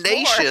SB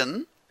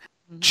Nation.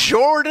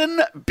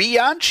 Jordan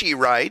Bianchi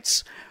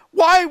writes,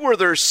 why were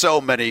there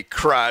so many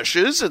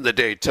crashes in the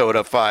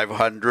Daytona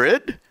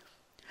 500?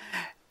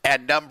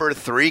 And number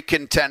 3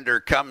 contender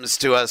comes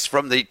to us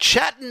from the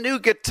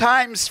Chattanooga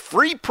Times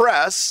Free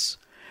Press.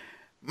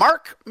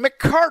 Mark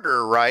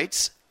McCarter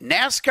writes,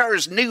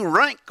 NASCAR's new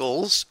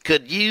wrinkles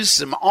could use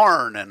some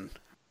ironing.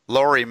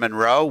 Lori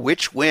Monroe,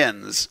 which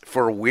wins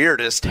for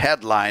weirdest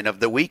headline of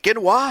the week and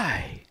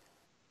why?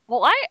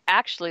 Well, I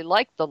actually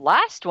like the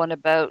last one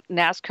about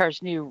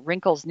NASCAR's new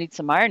wrinkles need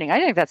some ironing. I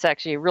think that's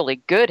actually a really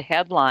good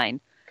headline.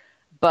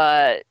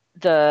 But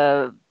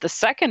the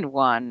second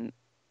one,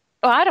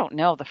 I don't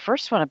know. The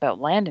first one about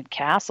Landon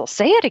Castle.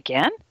 Say it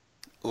again.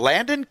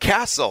 Landon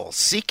Castle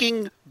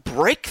seeking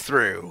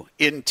breakthrough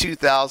in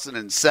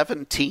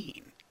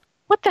 2017.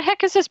 What the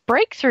heck is this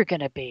breakthrough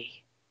going to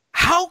be?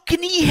 How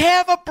can he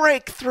have a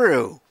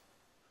breakthrough?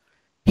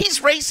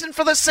 He's racing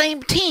for the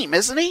same team,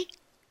 isn't he?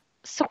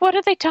 So what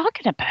are they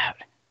talking about?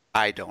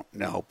 I don't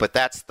know, but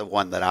that's the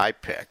one that I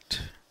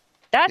picked.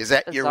 That's Is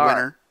that bizarre. your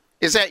winner?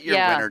 Is that your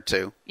winner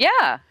too?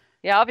 Yeah.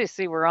 Yeah,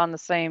 obviously we're on the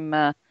same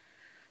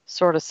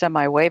sort of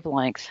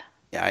semi-wavelength.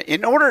 Yeah,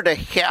 in order to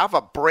have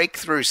a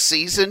breakthrough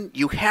season,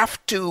 you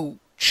have to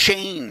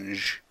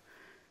change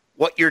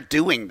what you're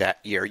doing that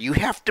year. You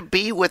have to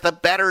be with a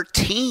better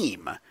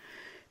team.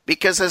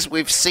 Because as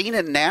we've seen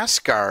in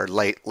NASCAR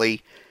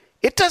lately,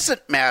 it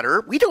doesn't matter.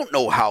 We don't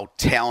know how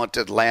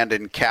talented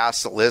Landon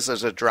Castle is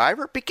as a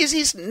driver because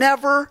he's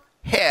never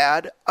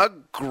had a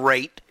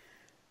great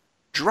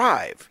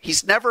drive.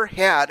 He's never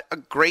had a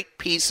great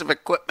piece of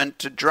equipment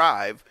to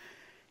drive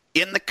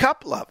in the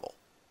Cup level.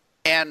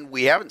 And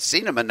we haven't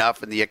seen him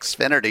enough in the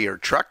Xfinity or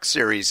Truck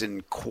Series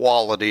in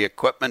quality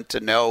equipment to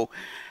know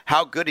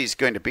how good he's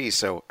going to be.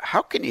 So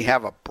how can you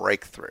have a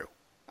breakthrough?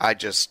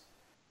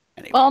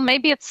 Anyway. Well,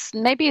 maybe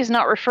he's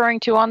not referring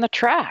to on the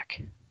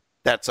track.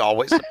 That's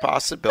always a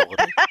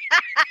possibility.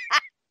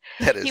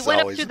 He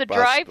went up to the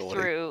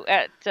drive-through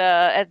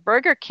at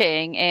Burger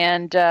King,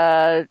 and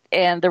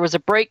there was a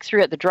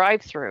breakthrough at the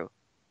drive-through.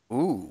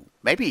 Ooh,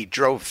 maybe he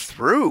drove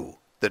through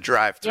the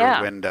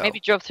drive-through window. Maybe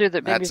drove through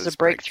maybe it was a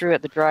breakthrough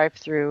at the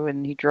drive-through,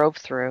 and he drove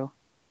through.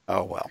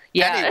 Oh well.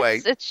 Yeah,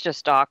 anyway, it's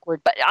just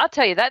awkward. But I'll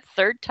tell you, that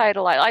third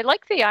title, I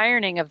like the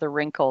ironing of the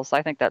wrinkles.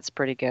 I think that's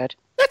pretty good.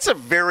 That's a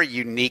very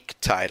unique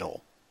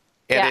title.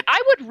 And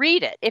I would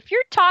read it. If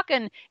you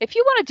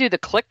want to do the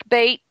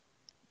clickbait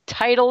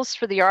titles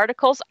for the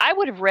articles, I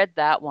would have read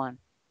that one.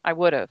 I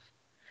would have.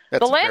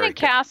 The Landing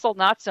Castle,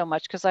 not so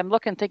much, because I'm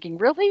thinking,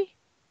 really?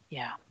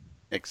 Yeah.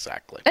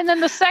 Exactly. And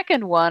then the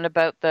second one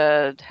about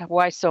the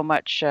why so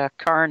much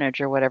carnage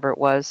or whatever it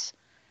was.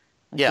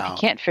 I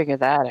can't figure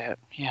that out.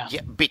 Yeah.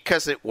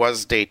 Because it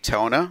was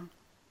Daytona.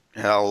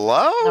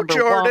 Hello, number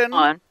Jordan.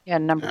 One. Yeah,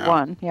 number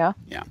one. Yeah.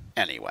 Yeah.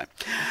 Anyway.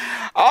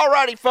 All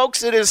righty,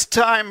 folks. It is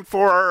time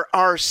for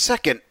our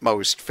second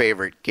most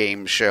favorite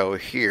game show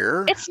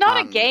here. It's not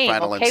a game,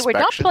 okay? We're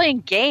not playing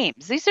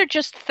games. These are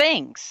just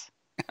things.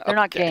 They're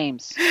not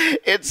games.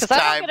 It's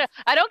time.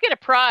 I don't get a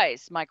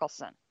prize,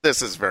 Michelson.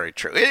 This is very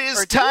true. It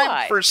is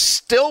time for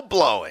Still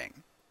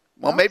Blowing.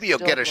 Well, maybe you'll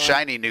get a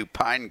shiny new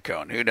pine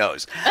cone. Who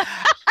knows?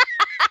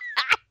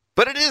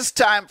 But it is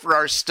time for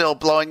our Still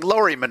Blowing.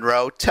 Lori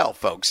Monroe, tell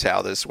folks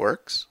how this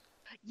works.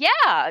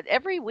 Yeah,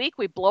 every week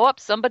we blow up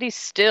somebody's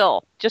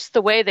still, just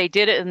the way they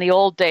did it in the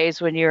old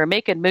days when you were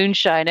making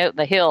moonshine out in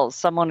the hills.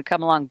 Someone would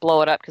come along,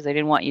 blow it up because they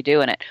didn't want you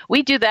doing it.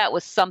 We do that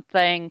with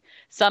something,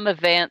 some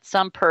event,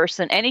 some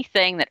person,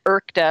 anything that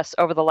irked us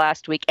over the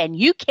last week, and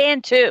you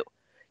can too.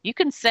 You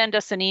can send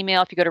us an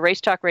email. If you go to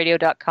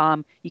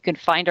racetalkradio.com, you can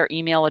find our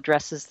email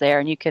addresses there,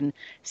 and you can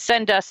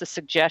send us a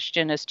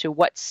suggestion as to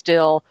what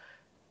still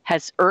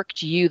has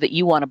irked you that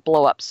you want to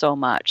blow up so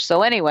much.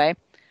 So anyway,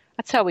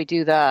 that's how we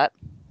do that.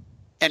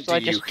 And so I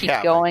just keep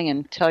going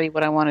and tell you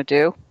what I want to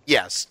do?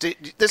 Yes.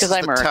 This is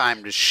the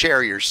time to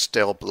share your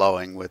still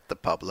blowing with the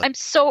public. I'm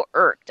so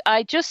irked.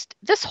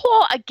 This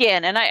whole,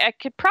 again, and I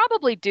could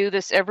probably do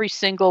this every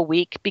single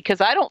week because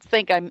I don't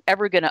think I'm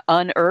ever going to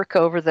un-irk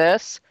over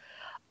this.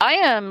 I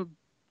am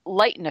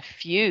lighting a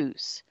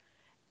fuse.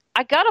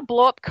 I got to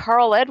blow up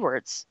Carl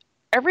Edwards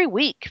every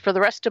week for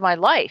the rest of my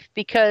life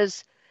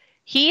because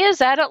he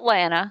is at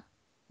Atlanta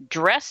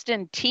dressed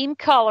in team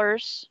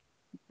colors,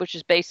 which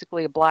is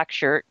basically a black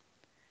shirt,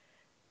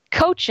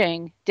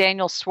 coaching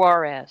Daniel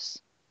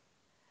Suarez.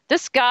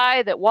 This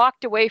guy that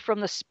walked away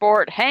from the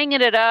sport,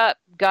 hanging it up,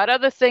 got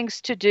other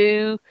things to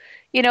do.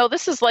 You know,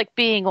 this is like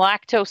being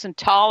lactose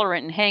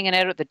intolerant and hanging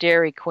out at the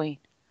Dairy Queen.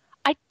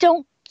 I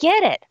don't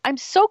get it. I'm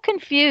so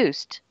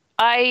confused.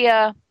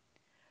 I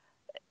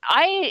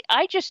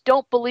just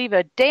don't believe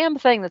a damn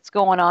thing that's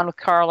going on with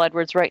Carl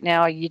Edwards right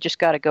now. You just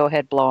got to go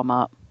ahead, blow him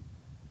up.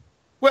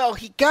 Well,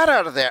 he got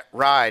out of that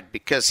ride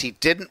because he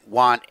didn't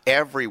want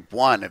every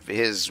one of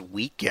his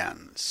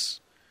weekends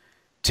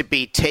to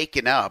be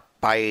taken up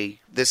by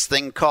this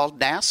thing called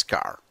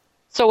NASCAR.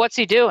 So what's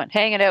he doing?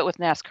 Hanging out with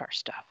NASCAR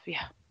stuff,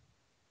 yeah.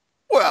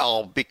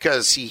 Well,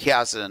 because he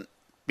hasn't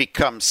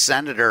become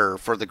senator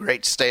for the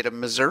great state of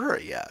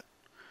Missouri yet.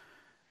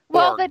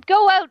 Well, then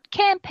go out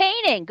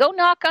campaigning. Go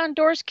knock on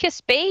doors, kiss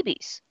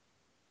babies.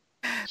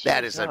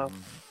 That is a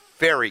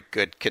very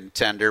good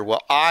contender.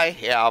 Well, I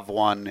have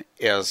one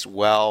as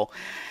well.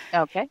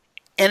 Okay.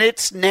 And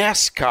it's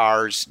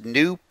NASCAR's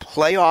new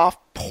playoff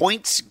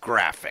points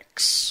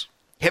graphics.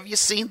 Have you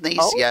seen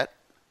these yet?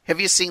 Have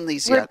you seen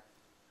these yet?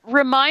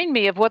 Remind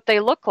me of what they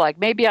look like.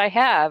 Maybe I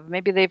have.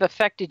 Maybe they've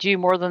affected you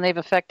more than they've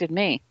affected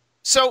me.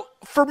 So,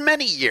 for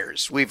many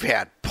years, we've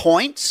had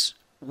points,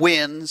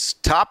 wins,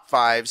 top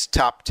fives,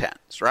 top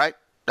tens, right?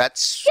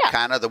 That's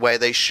kind of the way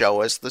they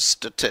show us the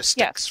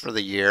statistics for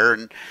the year.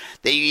 And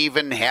they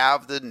even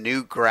have the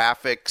new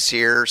graphics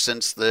here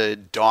since the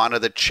dawn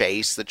of the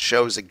chase that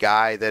shows a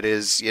guy that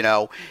is, you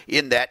know,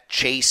 in that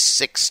Chase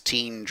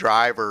 16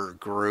 driver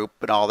group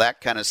and all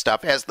that kind of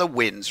stuff as the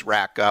wins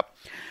rack up.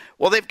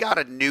 Well, they've got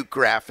a new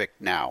graphic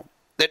now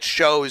that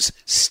shows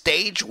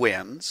stage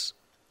wins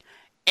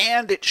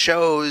and it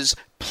shows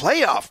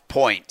playoff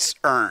points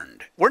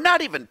earned. We're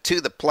not even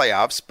to the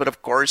playoffs, but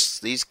of course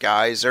these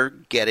guys are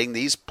getting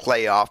these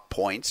playoff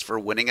points for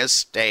winning a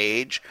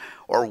stage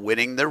or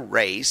winning the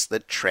race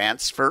that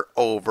transfer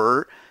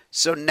over.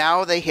 So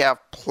now they have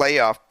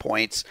playoff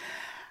points.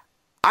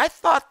 I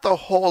thought the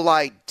whole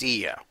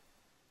idea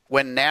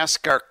when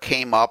NASCAR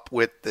came up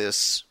with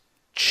this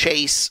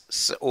chase,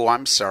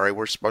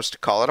 we're supposed to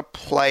call it a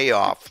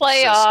playoff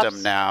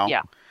system now.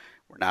 Yeah.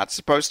 We're not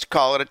supposed to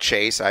call it a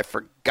chase. I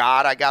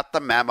forgot I got the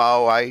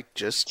memo. I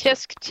just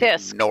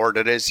tisk. ignored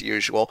it as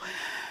usual.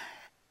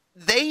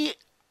 They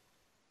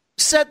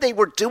said they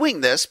were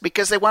doing this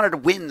because they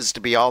wanted wins to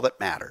be all that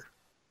matter.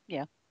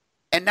 Yeah.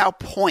 And now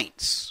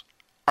points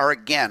are,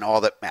 again,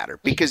 all that matter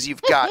because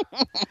you've got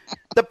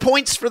the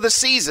points for the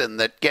season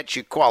that get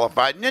you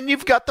qualified, and then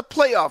you've got the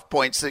playoff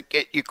points that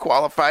get you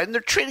qualified, and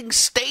they're treating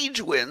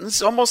stage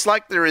wins almost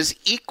like they're as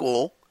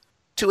equal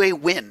to a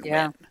win.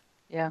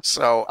 Yeah.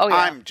 So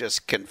I'm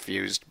just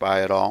confused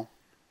by it all.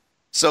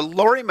 So,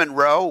 Lori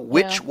Monroe,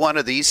 which one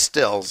of these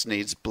stills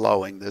needs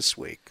blowing this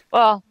week?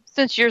 Well,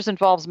 since yours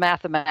involves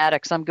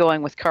mathematics, I'm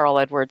going with Carl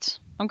Edwards.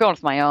 I'm going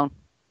with my own.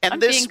 And I'm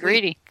being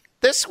greedy.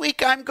 This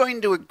week, I'm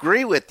going to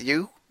agree with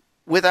you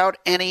without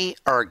any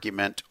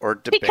argument or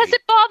debate. Because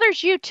it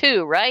bothers you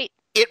too, right?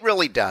 It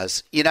really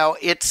does.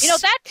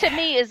 That to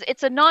me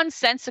it's a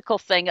nonsensical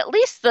thing. At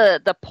least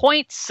the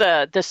points,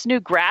 this new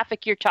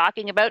graphic you're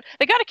talking about,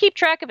 they got to keep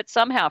track of it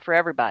somehow for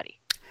everybody.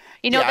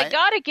 They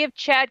got to give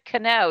Chad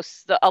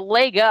Knaus a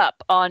leg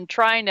up on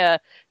trying to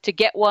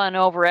get one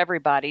over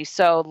everybody.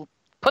 So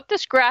put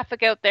this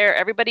graphic out there.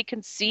 Everybody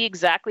can see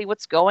exactly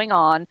what's going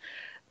on.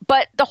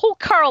 But the whole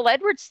Carl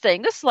Edwards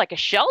thing, this is like a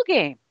shell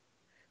game.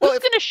 Who's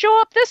going to show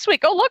up this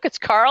week? Oh, look, it's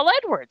Carl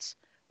Edwards.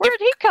 Where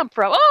did he come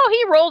from? Oh,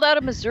 he rolled out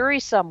of Missouri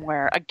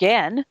somewhere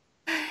again.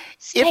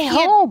 Stay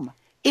home.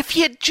 If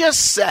he had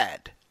just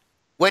said,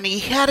 when he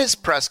had his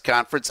press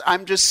conference,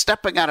 I'm just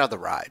stepping out of the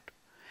ride,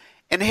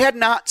 and had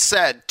not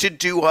said to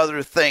do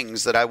other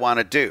things that I want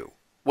to do.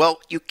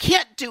 Well, you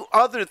can't do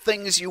other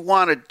things you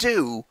want to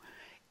do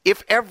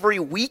if every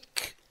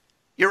week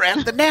you're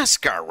at the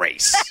NASCAR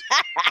race.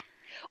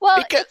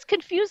 Well, it's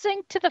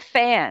confusing to the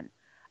fan.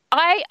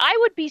 I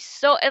would be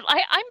so...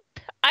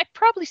 I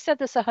probably said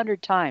this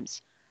 100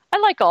 times. I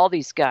like all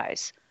these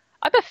guys.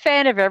 I'm a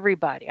fan of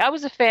everybody. I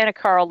was a fan of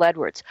Carl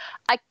Edwards.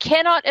 I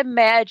cannot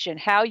imagine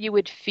how you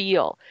would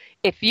feel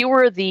if you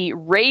were the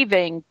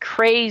raving,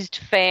 crazed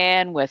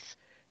fan with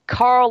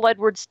Carl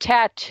Edwards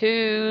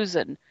tattoos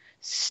and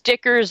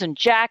stickers and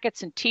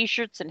jackets and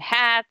T-shirts and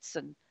hats,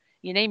 and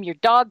you named your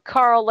dog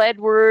Carl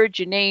Edwards,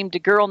 you named a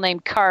girl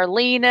named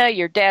Carlina,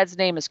 your dad's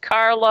name is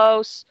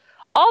Carlos,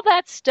 all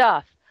that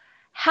stuff.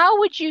 How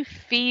would you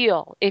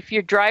feel if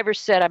your driver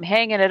said, I'm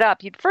hanging it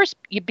up?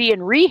 You'd be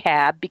in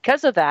rehab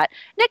because of that.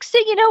 Next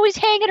thing you know, he's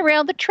hanging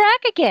around the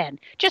track again.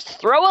 Just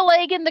throw a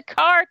leg in the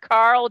car,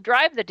 Carl.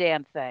 Drive the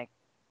damn thing.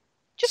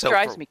 Just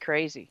drives me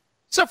crazy.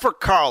 So for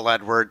Carl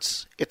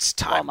Edwards, it's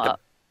time to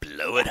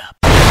blow it up.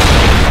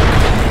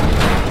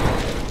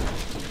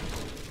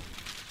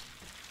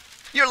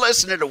 You're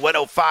listening to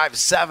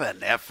 105.7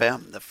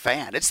 FM, The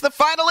Fan. It's the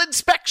final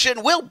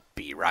inspection. We'll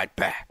be right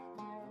back.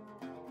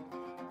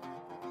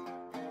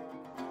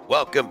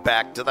 Welcome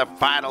back to the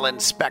final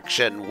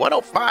inspection,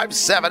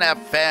 105.7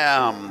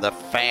 FM, The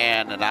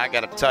Fan. And I got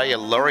to tell you,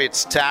 Lori,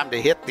 it's time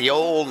to hit the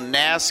old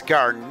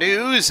NASCAR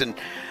news. And,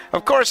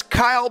 of course,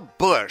 Kyle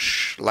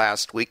Busch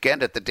last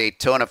weekend at the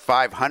Daytona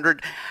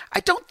 500. I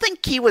don't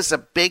think he was a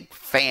big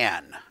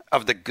fan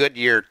of the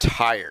Goodyear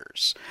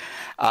tires.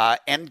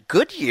 And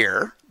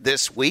Goodyear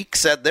this week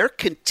said they're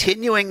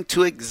continuing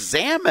to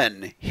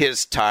examine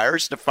his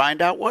tires to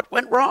find out what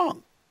went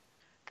wrong.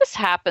 This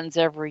happens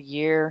every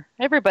year.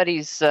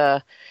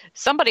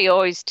 Somebody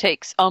always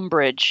takes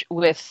umbrage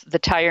with the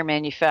tire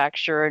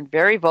manufacturer and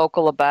very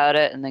vocal about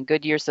it. And then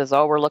Goodyear says,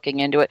 oh, we're looking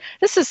into it.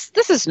 This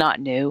is not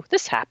new.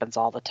 This happens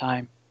all the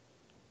time.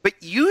 But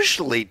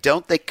usually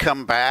don't they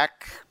come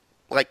back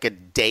like a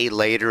day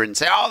later and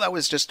say, oh, that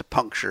was just a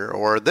puncture,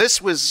 or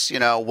this was,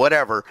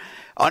 whatever,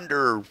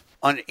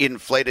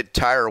 inflated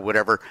tire or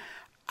whatever.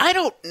 I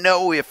don't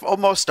know if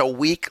almost a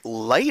week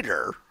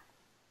later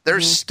they're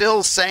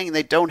still saying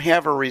they don't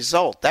have a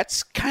result.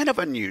 That's kind of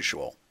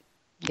unusual.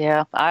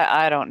 Yeah,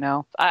 I don't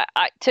know.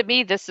 To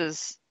me,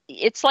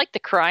 it's like the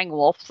crying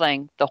wolf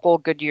thing, the whole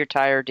Goodyear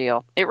tire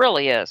deal. It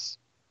really is.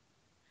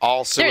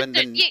 Also, you're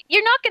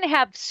not going to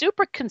have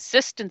super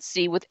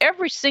consistency with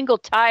every single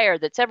tire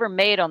that's ever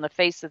made on the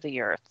face of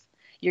the earth.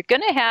 You're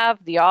going to have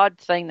the odd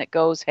thing that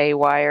goes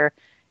haywire,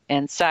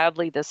 and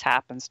sadly, this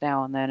happens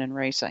now and then in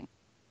racing.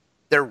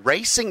 They're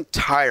racing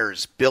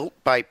tires built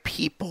by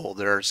people.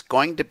 There's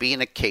going to be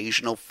an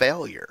occasional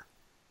failure.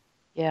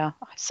 Yeah,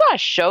 I saw a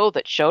show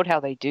that showed how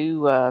they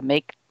do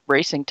make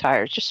racing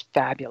tires. Just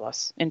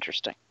fabulous.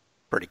 Interesting.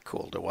 Pretty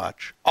cool to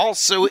watch.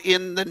 Also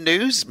in the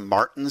news,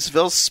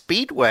 Martinsville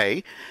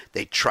Speedway,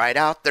 they tried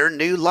out their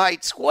new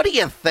lights. What do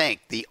you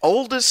think? The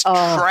oldest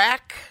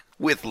track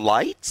with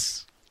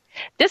lights?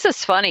 This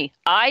is funny.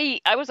 I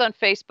was on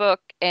Facebook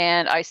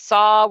and I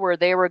saw where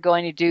they were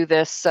going to do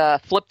this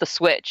flip the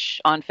switch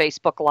on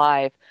Facebook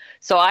Live.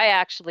 So I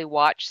actually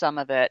watched some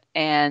of it,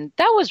 and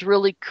that was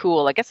really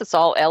cool. I guess it's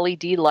all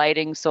LED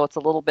lighting, so it's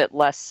a little bit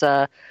less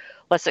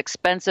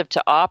expensive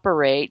to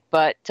operate,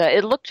 but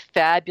it looked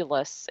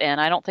fabulous.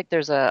 And I don't think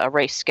there's a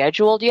race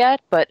scheduled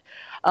yet, but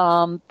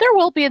there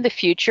will be in the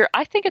future.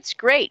 I think it's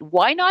great.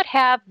 Why not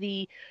have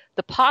the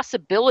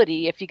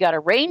possibility, if you got a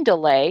rain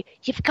delay,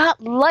 you've got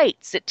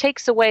lights. It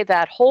takes away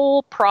that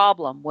whole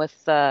problem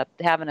with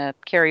having to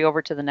carry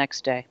over to the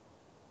next day.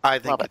 I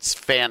think it's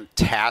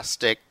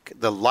fantastic.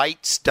 The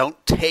lights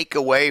don't take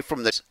away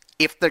from the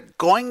if they're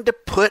going to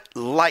put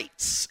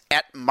lights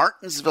at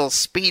Martinsville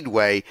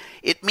Speedway,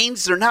 it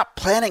means they're not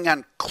planning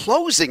on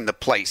closing the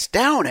place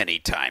down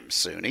anytime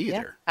soon either.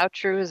 Yeah. How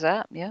true is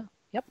that? Yeah.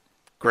 Yep.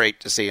 Great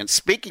to see. And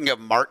speaking of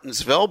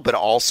Martinsville, but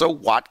also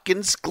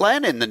Watkins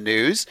Glen in the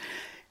news,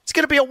 it's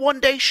going to be a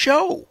one-day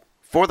show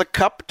for the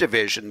Cup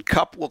division.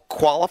 Cup will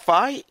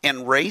qualify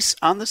and race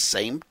on the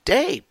same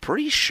day.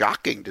 Pretty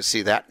shocking to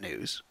see that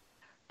news.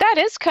 That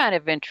is kind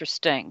of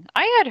interesting.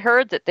 I had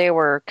heard that they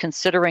were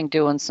considering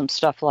doing some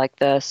stuff like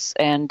this,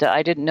 and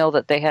I didn't know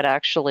that they had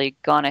actually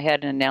gone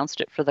ahead and announced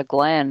it for the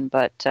Glen,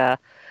 but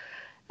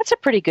that's a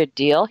pretty good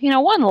deal. You know,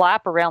 one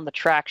lap around the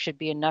track should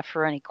be enough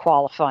for any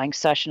qualifying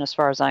session as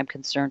far as I'm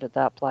concerned at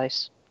that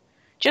place.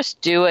 Just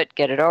do it,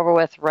 get it over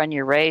with, run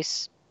your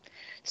race,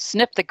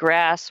 snip the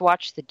grass,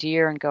 watch the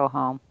deer, and go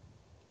home.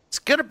 It's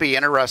going to be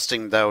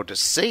interesting, though, to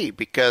see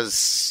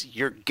because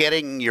you're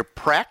getting your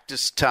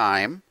practice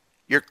time,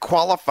 your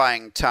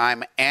qualifying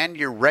time, and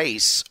your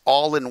race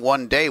all in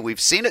one day.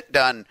 We've seen it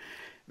done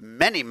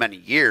many, many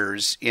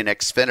years in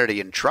Xfinity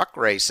and truck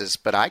races,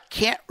 but I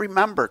can't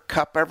remember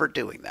Cup ever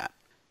doing that.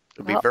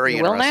 It'll be very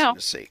interesting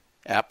to see.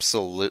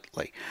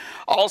 Absolutely.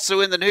 Also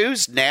in the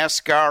news,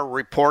 NASCAR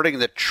reporting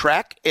that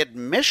track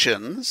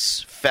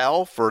admissions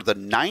fell for the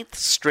 9th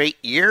straight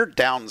year,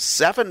 down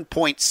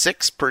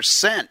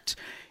 7.6%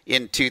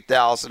 in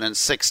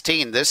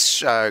 2016.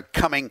 This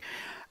coming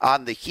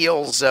on the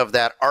heels of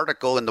that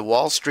article in the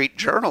Wall Street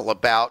Journal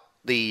about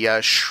the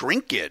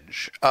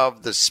shrinkage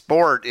of the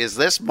sport. Is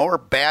this more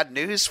bad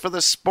news for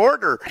the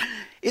sport, or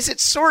is it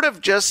sort of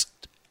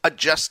just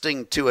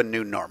adjusting to a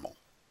new normal?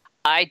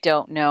 I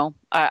don't know.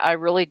 I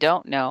really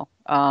don't know.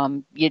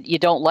 You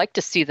don't like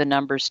to see the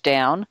numbers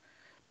down.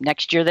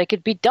 Next year they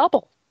could be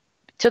double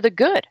to the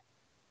good.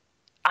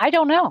 I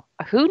don't know.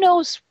 Who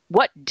knows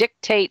what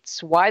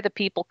dictates why the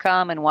people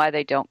come and why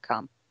they don't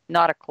come?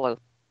 Not a clue.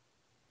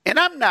 And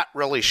I'm not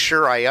really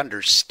sure I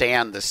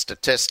understand the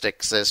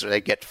statistics as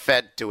they get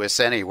fed to us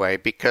anyway,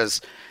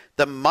 because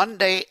the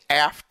Monday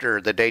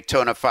after the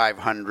Daytona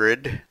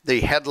 500,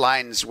 the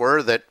headlines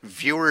were that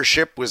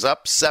viewership was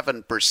up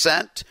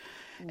 7%.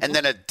 And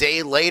then a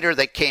day later,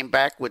 they came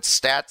back with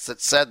stats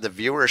that said the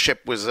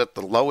viewership was at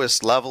the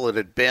lowest level it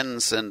had been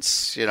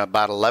since,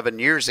 about 11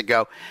 years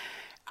ago.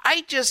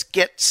 I just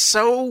get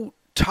so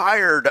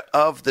tired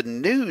of the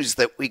news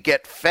that we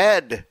get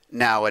fed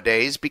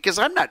nowadays because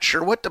I'm not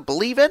sure what to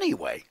believe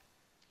anyway.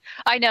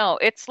 I know.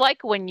 It's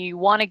like when you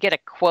want to get a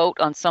quote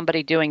on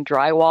somebody doing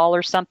drywall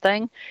or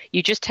something,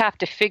 you just have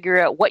to figure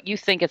out what you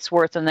think it's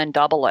worth and then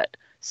double it.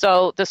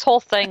 So this whole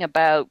thing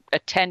about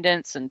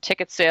attendance and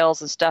ticket sales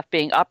and stuff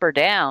being up or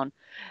down,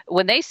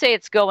 when they say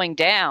it's going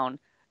down,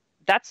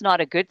 that's not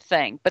a good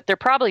thing. But they're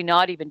probably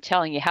not even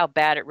telling you how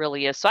bad it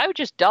really is. So I would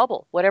just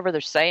double whatever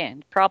they're saying.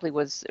 It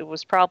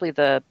was probably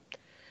the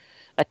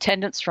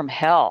attendance from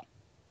hell.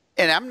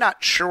 And I'm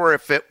not sure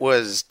if it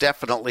was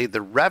definitely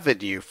the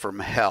revenue from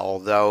hell,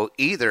 though,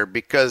 either,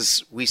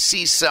 because we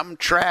see some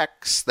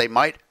tracks, they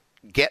might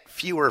get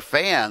fewer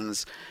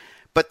fans,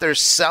 but they're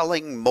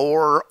selling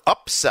more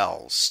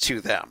upsells to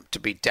them, to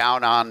be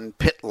down on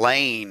pit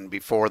lane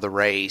before the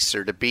race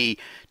or to be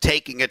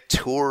taking a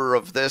tour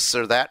of this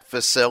or that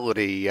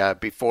facility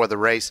before the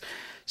race.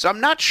 So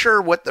I'm not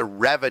sure what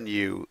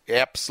the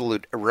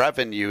absolute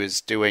revenue is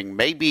doing.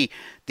 Maybe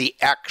the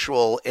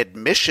actual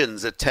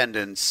admissions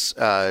attendance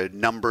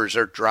numbers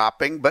are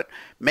dropping, but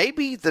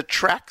maybe the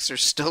tracks are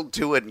still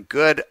doing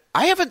good.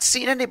 I haven't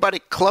seen anybody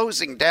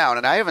closing down,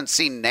 and I haven't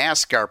seen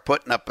NASCAR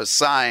putting up a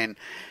sign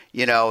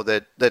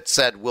that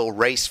said we'll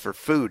race for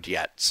food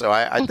yet. So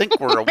I think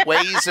we're a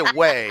ways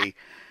away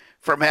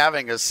from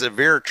having a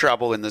severe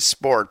trouble in the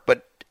sport.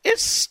 But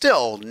it's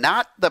still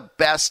not the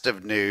best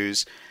of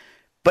news,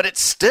 but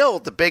it's still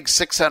the big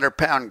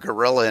 600-pound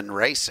gorilla in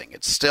racing.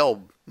 It's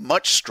still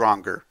much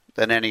stronger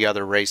than any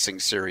other racing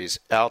series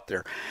out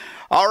there.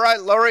 All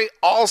right, Lori,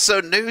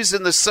 also news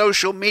in the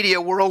social media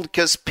world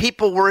because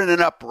people were in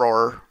an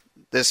uproar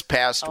this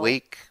past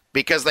week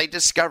because they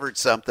discovered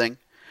something.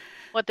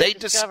 What did they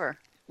discover?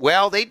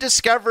 Well, they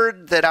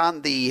discovered that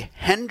on the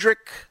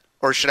Hendrick,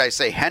 or should I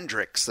say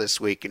Hendricks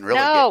this week and really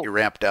get you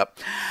ramped up,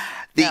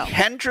 the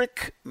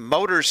Hendrick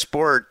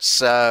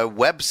Motorsports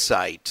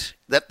website,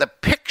 that the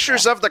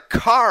pictures of the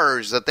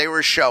cars that they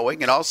were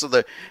showing and also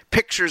the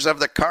pictures of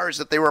the cars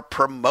that they were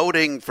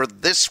promoting for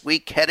this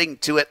week heading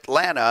to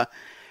Atlanta,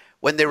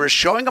 when they were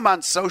showing them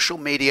on social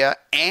media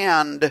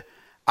and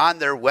on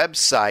their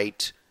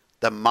website,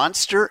 the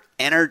Monster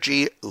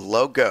Energy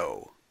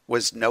logo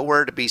was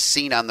nowhere to be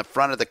seen on the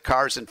front of the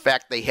cars. In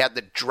fact, they had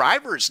the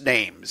drivers'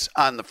 names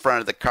on the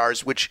front of the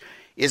cars, which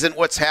isn't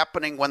what's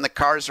happening when the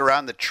cars are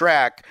on the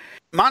track.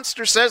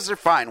 Monster says they're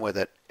fine with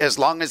it. As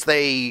long as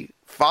they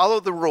follow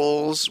the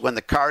rules when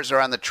the cars are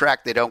on the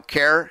track, they don't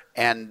care.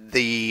 And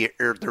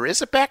there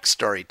is a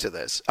backstory to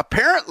this.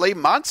 Apparently,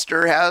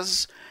 Monster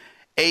has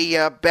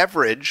a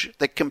beverage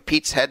that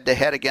competes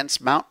head-to-head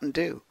against Mountain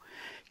Dew.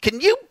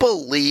 Can you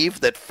believe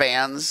that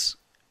fans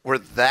were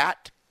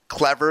that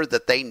clever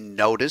that they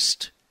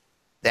noticed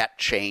that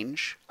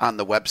change on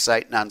the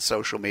website and on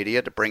social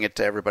media to bring it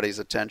to everybody's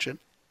attention?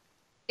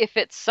 If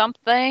it's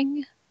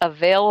something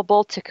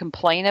available to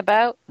complain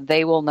about,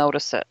 they will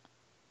notice it.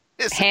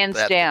 Hands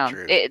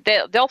down.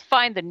 They'll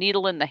find the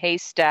needle in the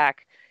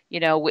haystack,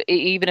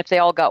 even if they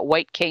all got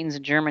white canes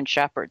and German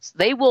shepherds.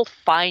 They will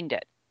find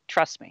it.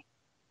 Trust me.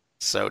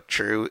 So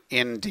true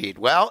indeed.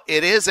 Well,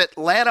 it is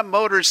Atlanta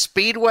Motor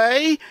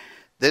Speedway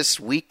this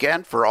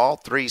weekend for all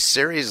three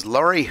series.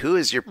 Lori, who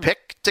is your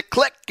pick to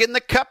click in the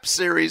Cup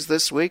Series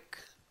this week?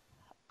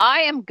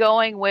 I am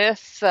going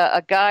with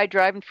a guy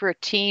driving for a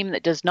team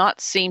that does not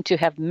seem to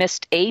have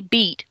missed a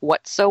beat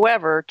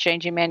whatsoever,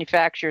 changing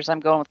manufacturers. I'm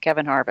going with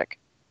Kevin Harvick.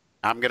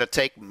 I'm going to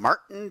take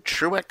Martin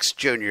Truex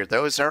Jr.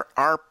 Those are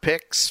our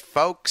picks,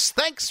 folks.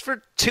 Thanks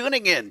for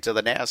tuning in to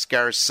the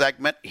NASCAR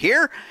segment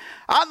here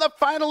on the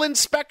Final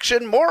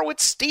Inspection. More with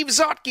Steve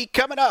Zotke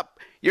coming up.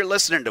 You're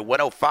listening to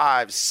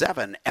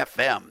 105.7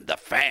 FM, The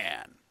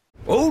Fan.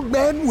 Old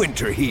Man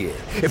Winter here.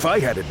 If I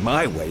had it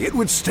my way, it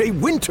would stay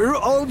winter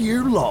all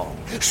year long.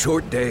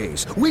 Short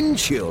days, wind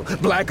chill,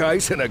 black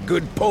ice, and a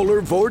good polar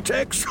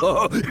vortex.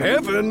 Oh,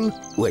 heaven.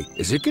 Wait,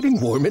 is it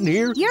getting warm in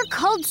here? Your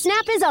cold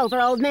snap is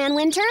over, Old Man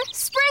Winter.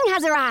 Spring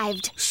has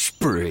arrived.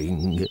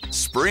 Spring.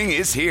 Spring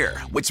is here,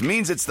 which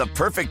means it's the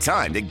perfect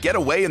time to get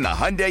away in the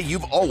Hyundai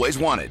you've always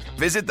wanted.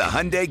 Visit the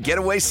Hyundai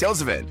Getaway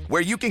Sales Event,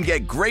 where you can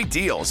get great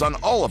deals on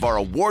all of our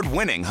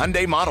award-winning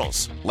Hyundai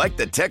models, like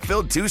the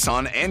tech-filled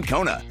Tucson and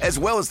Kona, as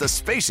well as the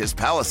spacious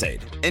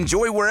Palisade.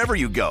 Enjoy wherever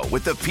you go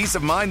with the peace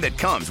of mind that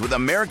comes with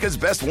America's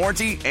best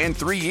warranty and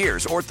 3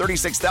 years or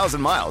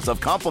 36,000 miles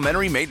of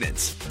complimentary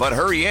maintenance. But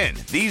hurry in,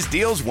 these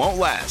deals won't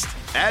last.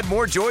 Add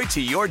more joy to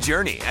your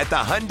journey at the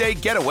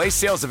Hyundai Getaway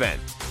Sales Event.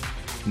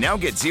 Now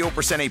get 0%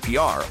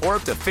 APR or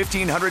up to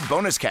 $1,500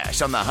 bonus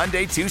cash on the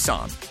Hyundai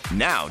Tucson.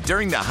 Now,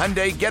 during the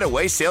Hyundai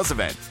Getaway Sales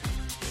Event.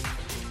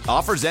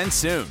 Offers end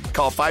soon.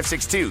 Call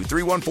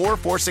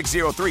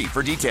 562-314-4603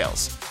 for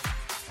details.